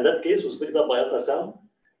 Yeah, and that case was picked up by ultrasound,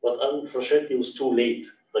 but unfortunately it was too late.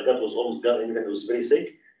 The gut was almost gone, and it was very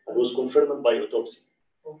sick, and was confirmed by autopsy.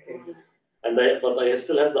 Okay. And but I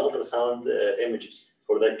still have the ultrasound images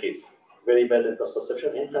for that case. Very bad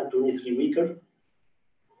intussusception, infant 23 weeker,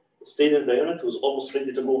 stayed in the unit, was almost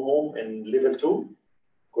ready to go home in level 2,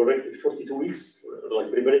 corrected 42 weeks,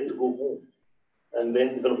 like preparing to go home, and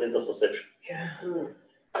then developed intussusception. Yeah.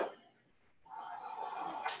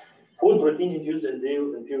 Food protein induced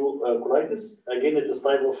enterocolitis, again, it is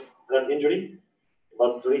type of gut injury,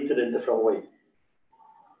 but treated in different way.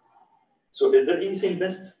 So is there anything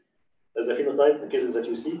best as a phenotype, the cases that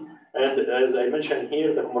you see? And as I mentioned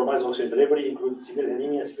here, the compromised oxygen delivery includes severe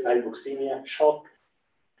anemia, severe hypoxemia, shock,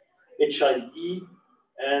 HIE,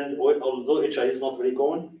 and although HIE is not very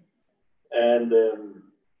common, and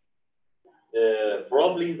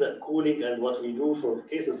probably the cooling and what we do for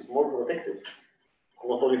cases is more protective,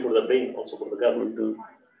 not only for the brain, also for the gut.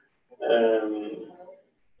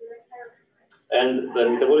 And the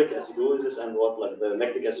metabolic acidosis and what, like the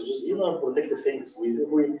lactic acidosis, these are protective things. We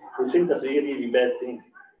think that's a really bad thing.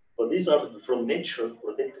 But these are from nature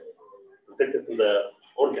protective to the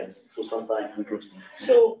organs for some time.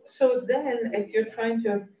 So then if you're trying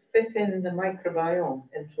to fit in the microbiome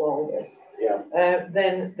into all this, yeah.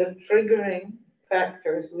 Then the triggering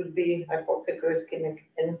factors would be hypoxic or ischemic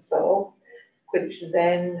insult, which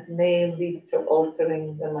then may lead to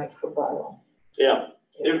altering the microbiome. Yeah.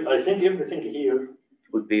 I think everything here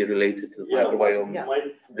would be related to the microbiome. Yeah.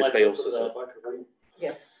 Dysbiosis.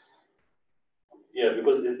 Yes. Yeah,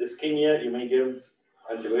 because ischemia, you may give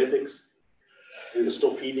antibiotics, you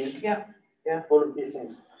stop feeding. Yeah. Yeah. All of these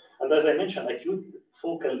things. And as I mentioned, acute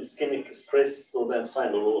focal ischemic stress to the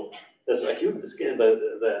enzyme, that's acute ischemic,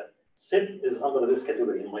 the SIP is under this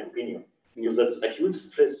category, in my opinion. Because that's acute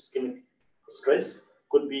stress, ischemic stress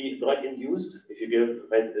could be drug induced if you give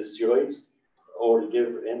steroids or give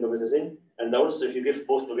endomethacin, and also if you give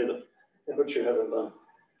both together, which you haven't done.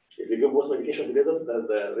 If you give both medication together, then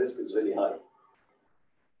the risk is very high.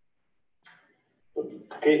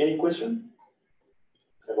 Okay, any question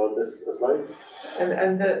about this slide?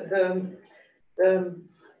 And the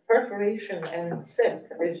perforation and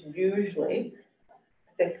SIP is usually,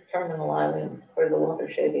 I think, terminal island for the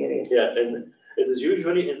watershed area. Yeah, and it is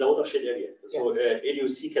usually in the watershed area. So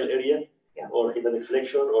ileocecal area, or hidden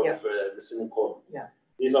flexure, or the semicolon. Yeah.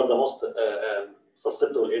 These are the most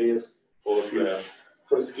susceptible areas for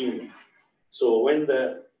ischemia. So when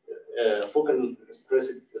the focal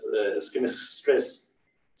stress, ischemic stress,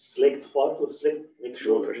 select part of select, make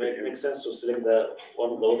sure it makes sense to select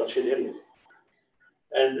one of the watershed areas.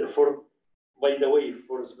 And by the way,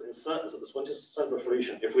 for spontaneous cell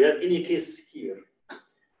perforation, if we have any case here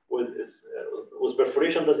with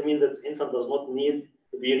perforation, doesn't mean that infant does not need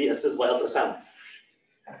to be reassessed by ultrasound.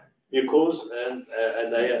 Because and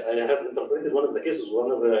I have interpreted one of the cases.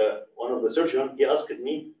 One of the surgeons, he asked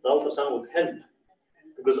me the ultrasound would help,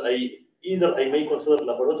 because either I may consider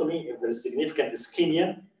laparotomy if there is significant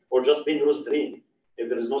ischemia, or just vein-rose drain if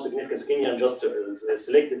there is no significant ischemia and just a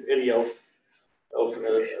selected area of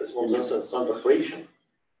small cell perforation.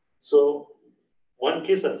 So one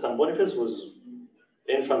case at San Boniface was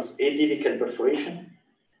infant's atypical perforation,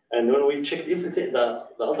 and when we checked everything, the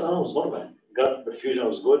ultrasound was normal. Gut perfusion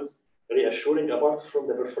was good, reassuring apart from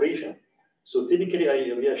the perforation. So typically,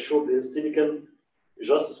 I reassured this is typical,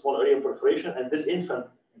 just a small area of perforation, and this infant,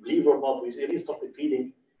 believe it or not, we really stopped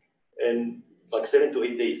feeding in like 7 to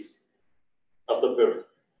 8 days after birth.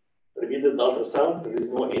 Repeated the ultrasound, there is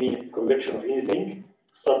no any convection of anything.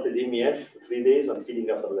 Started MEF 3 days and feeding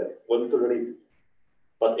after that. Well tolerated.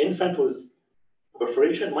 But infant with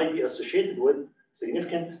perforation might be associated with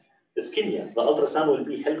significant ischemia. The ultrasound will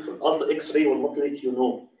be helpful. The X-ray will not let you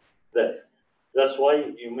know that. That's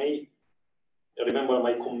why you may remember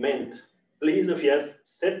my comment. Please, if you have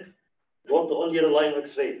SIP, don't only rely on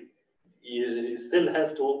X-ray. You still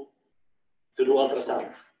have to do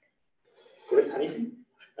ultrasound. Correct, Hanifi?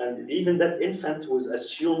 And even that infant was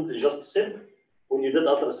assumed just sick. When you did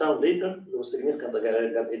ultrasound later, there was significant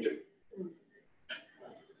gut injury.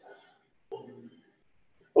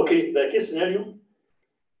 Okay, the case scenario,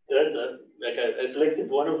 that I selected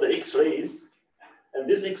one of the X-rays, and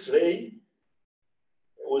this X-ray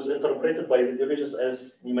was interpreted by radiologists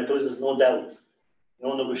as nematosis, no doubt,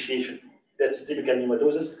 no negotiation. That's typical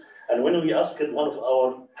nematosis. And when we asked one of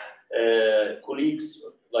our colleagues,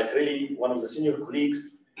 like really one of the senior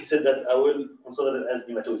colleagues, he said that I will consider it as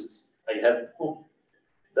nematosis. I have no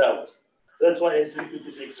doubt. So that's why I selected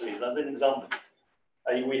this X-ray. As an example,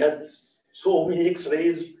 we had so many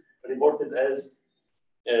X-rays reported as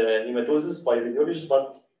nematosis by radiologists,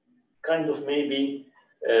 but kind of maybe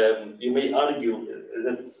you may argue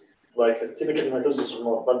that like a typical nematosis or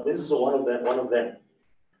not, but this is one of them.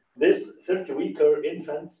 This 30-weeker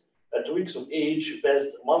infant at 2 weeks of age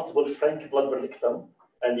passed multiple frank blood per rectum,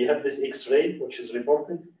 and you have this X-ray which is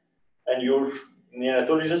reported, and your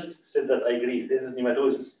neonatologist said that I agree, this is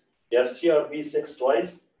nematosis. You have CRP6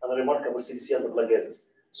 twice and a remarkable CDC and the blood gases.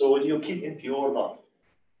 So will you keep NPO or not?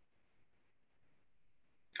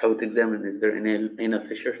 I would examine, is there any anal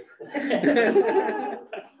fissure?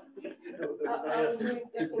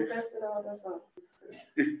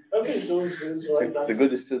 Okay, those is right. The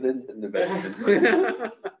good student and the bad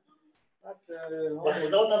student. But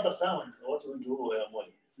without ultrasound, what will you do,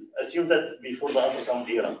 Molly? Assume that before the ultrasound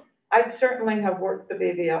era. I'd certainly have worked the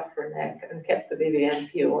baby up for neck and kept the baby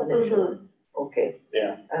NPO initially. Okay.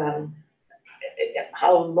 Yeah.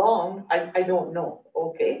 How long? I don't know.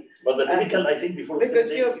 Okay. But the typical, I think, before because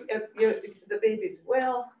the baby's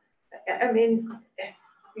well. I mean,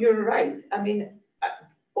 you're right. I mean,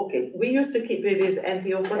 okay, we used to keep babies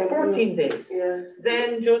NPO for 14 days. Yes.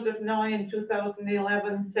 Then Joseph Noy in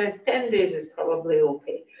 2011 said 10 days is probably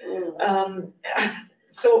okay.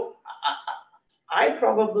 So I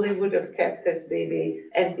probably would have kept this baby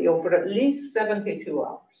NPO for at least 72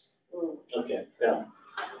 hours. Okay, yeah.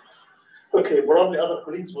 Okay, probably other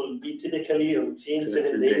colleagues will be typically routine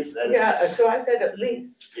 7 days. As, yeah, so I said at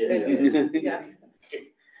least. Yes. Yeah.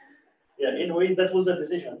 Yeah, in a way, that was a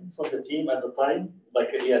decision for the team at the time.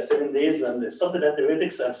 Like, yeah, 7 days, and they started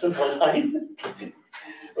antibiotics at central line.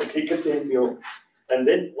 Okay, kept the NPO. And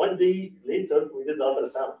then 1 day later, we did the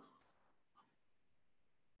ultrasound.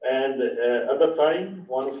 And at that time,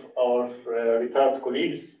 one of our retired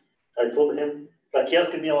colleagues, I told him, like he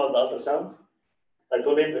asked me about the ultrasound. I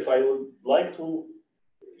told him if I would like to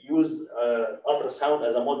use ultrasound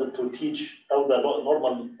as a model to teach how the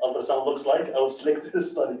normal ultrasound looks like, I would select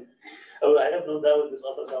this study. I have no doubt this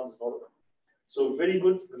ultrasound is normal. So very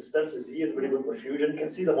good peristalsis here, very good perfusion. You can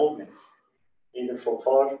see the movement, even from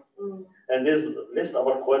far. And there's left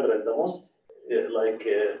upper quadrant, the most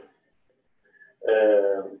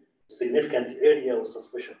significant area of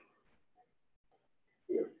suspicion.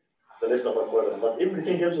 Here, the left upper quadrant. But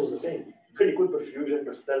everything else was the same. Very good perfusion,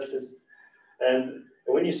 peristalsis. And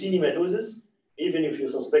when you see nematosis, even if you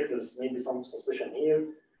suspect there's maybe some suspicion here,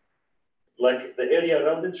 like the area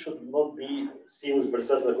around it should not be seen with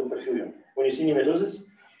peristalsis or good perfusion. When you see nematosis,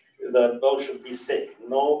 the bowel should be sick,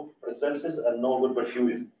 no peristalsis and no good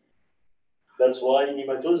perfusion. That's why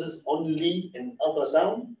nematosis only in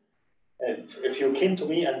ultrasound. If you came to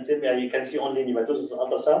me and tell me you can see only nematosis in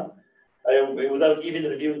ultrasound, without even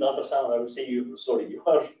reviewing the ultrasound, I would say sorry, you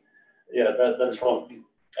are, yeah, that's wrong.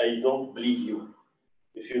 I don't believe you.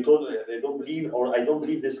 If you told me I don't believe, or I don't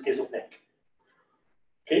believe this case of neck.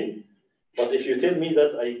 Okay? But if you tell me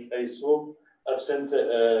that I saw absent,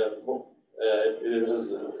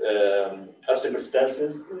 absent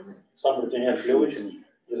peristalsis, some peritoneal fluids,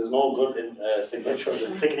 there is no good signature,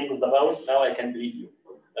 the thickening of the bowel, now I can believe you.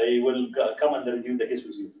 I will come and review the case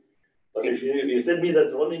with you. But if you tell me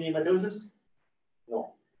that only nematosis,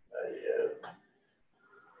 no.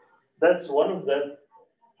 That's one of the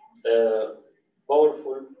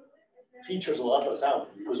powerful features of ultrasound,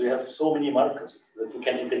 because we have so many markers that we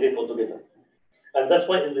can integrate all together. And that's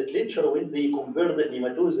why in the literature, when they compare the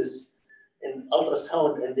nematosis in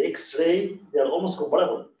ultrasound and the X-ray, they are almost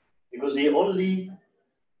comparable, because they only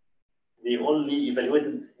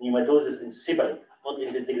evaluated nematosis in separate, not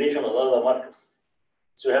in the integration of other markers.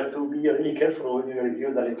 So you have to be really careful when you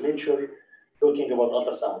review the literature talking about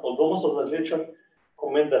ultrasound. Although most of the literature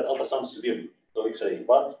comment that ultrasound is superior to X-ray,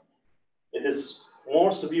 but it is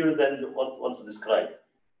more superior than what's described.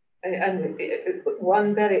 And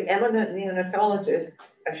one very eminent neonatologist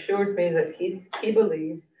assured me that he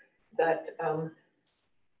believes that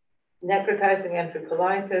necrotizing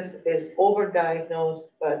enterocolitis is overdiagnosed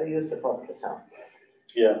by the use of ultrasound.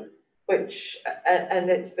 Yeah, Which, and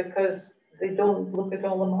it's because they don't look at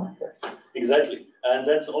all the markers. exactly. And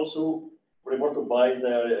that's also reported by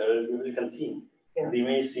the medical team. Yeah. They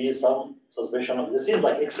may see some suspicion of, this seems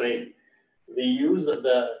like X-ray. They use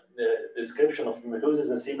the description of nematosis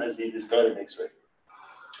the same as they describe in X-ray.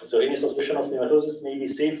 So any suspicion of nematosis may be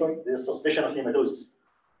safer than suspicion of nematosis.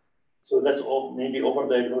 So that's all maybe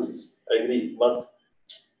overdiagnosis, I agree. But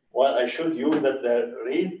what I showed you that the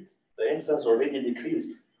rate, the incidence already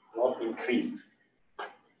decreased, not increased.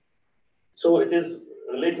 So it is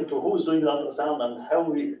related to who is doing the ultrasound and how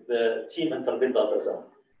the team interpret the ultrasound.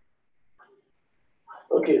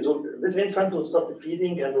 Okay, so this infant was started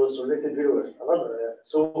feeding and was related very well.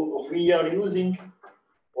 So if we are using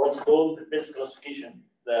what's called PILS classification,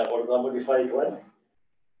 or the modified one,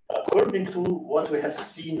 according to what we have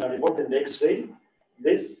seen and reported in the X-ray,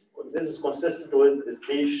 this is consistent with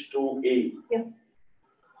stage 2A. Yeah.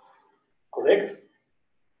 Correct?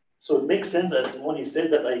 So it makes sense, as Moni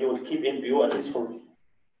said, that I will keep NPO at least for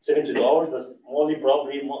 72 hours. That's only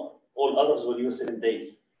probably all others will use 7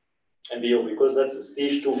 days. NPO, because that's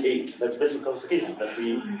stage 2A. That's basic classification that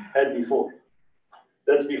we had before.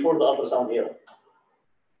 That's before the ultrasound era.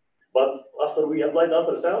 But after we apply the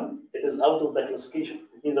ultrasound, it is out of the classification.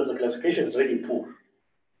 It means that the classification is really poor.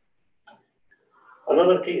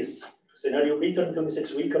 Another case, scenario later in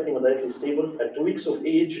 26 weeks, cutting directly stable. At 2 weeks of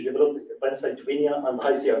age, developed pancytopenia and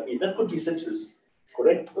high CRP. That could be sepsis,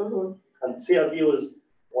 correct? Mm-hmm. And CRP was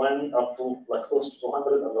 1 up to like close to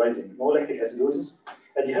 200 and rising. No lactic acidosis.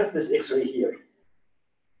 And you have this X-ray here.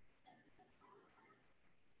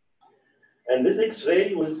 And this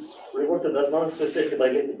X-ray was reported as non-specific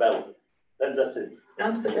dilated bowel. That's it.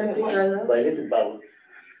 Non-specific Dilated bowel.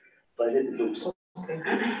 Dilated loops. Okay.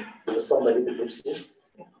 There is some dilated loops here.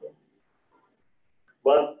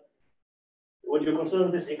 But would you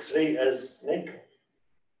consider this X-ray as neck?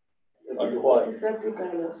 Why?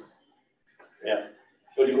 Yeah.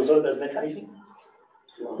 Would you consider it as neck?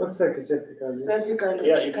 Looks like a septic ileus.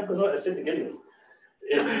 Yeah, you can consider it as septic ileus.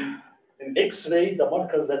 In X-ray, the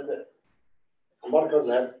markers that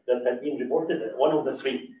have been reported, one of the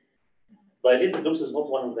three. Dilated loops is not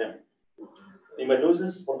one of them.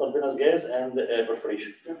 Nematosis, portal venous gas, and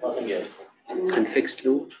perforation. Nothing else. And fixed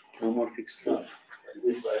loop? No more fixed loop.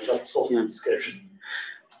 This I just soft description.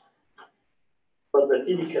 But the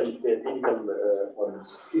typical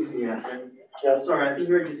ones. Excuse me, yeah. Sorry, I think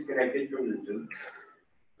you're disconnected from the Zoom.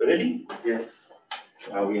 Really? Yes.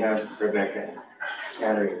 We have Rebecca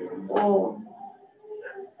gathering. Oh.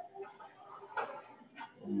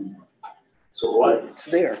 So what? It's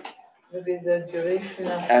there. Maybe the duration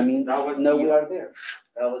of. I mean, That was no, the- we are there.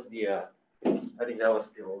 That was the, I think that was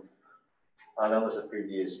the old, that was the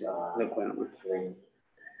previous, Look what I'm thing.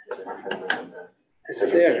 It's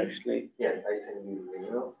there, actually. Yes, I sent you the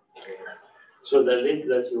email. So the link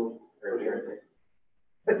that you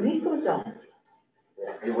But Nico's on.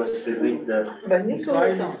 It was the link that. But Nico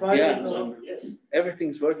is on. Yeah, yes.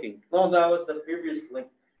 everything's working. No, that was the previous link.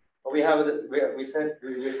 We have it, we sent.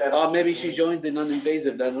 Oh, maybe she joined the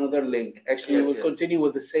non-invasive, another link. Actually, Yes, we'll yes. continue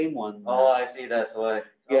with the same one. Oh, I see, that's why.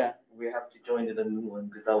 Yeah. We have to join the new one,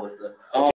 because that was the. Oh,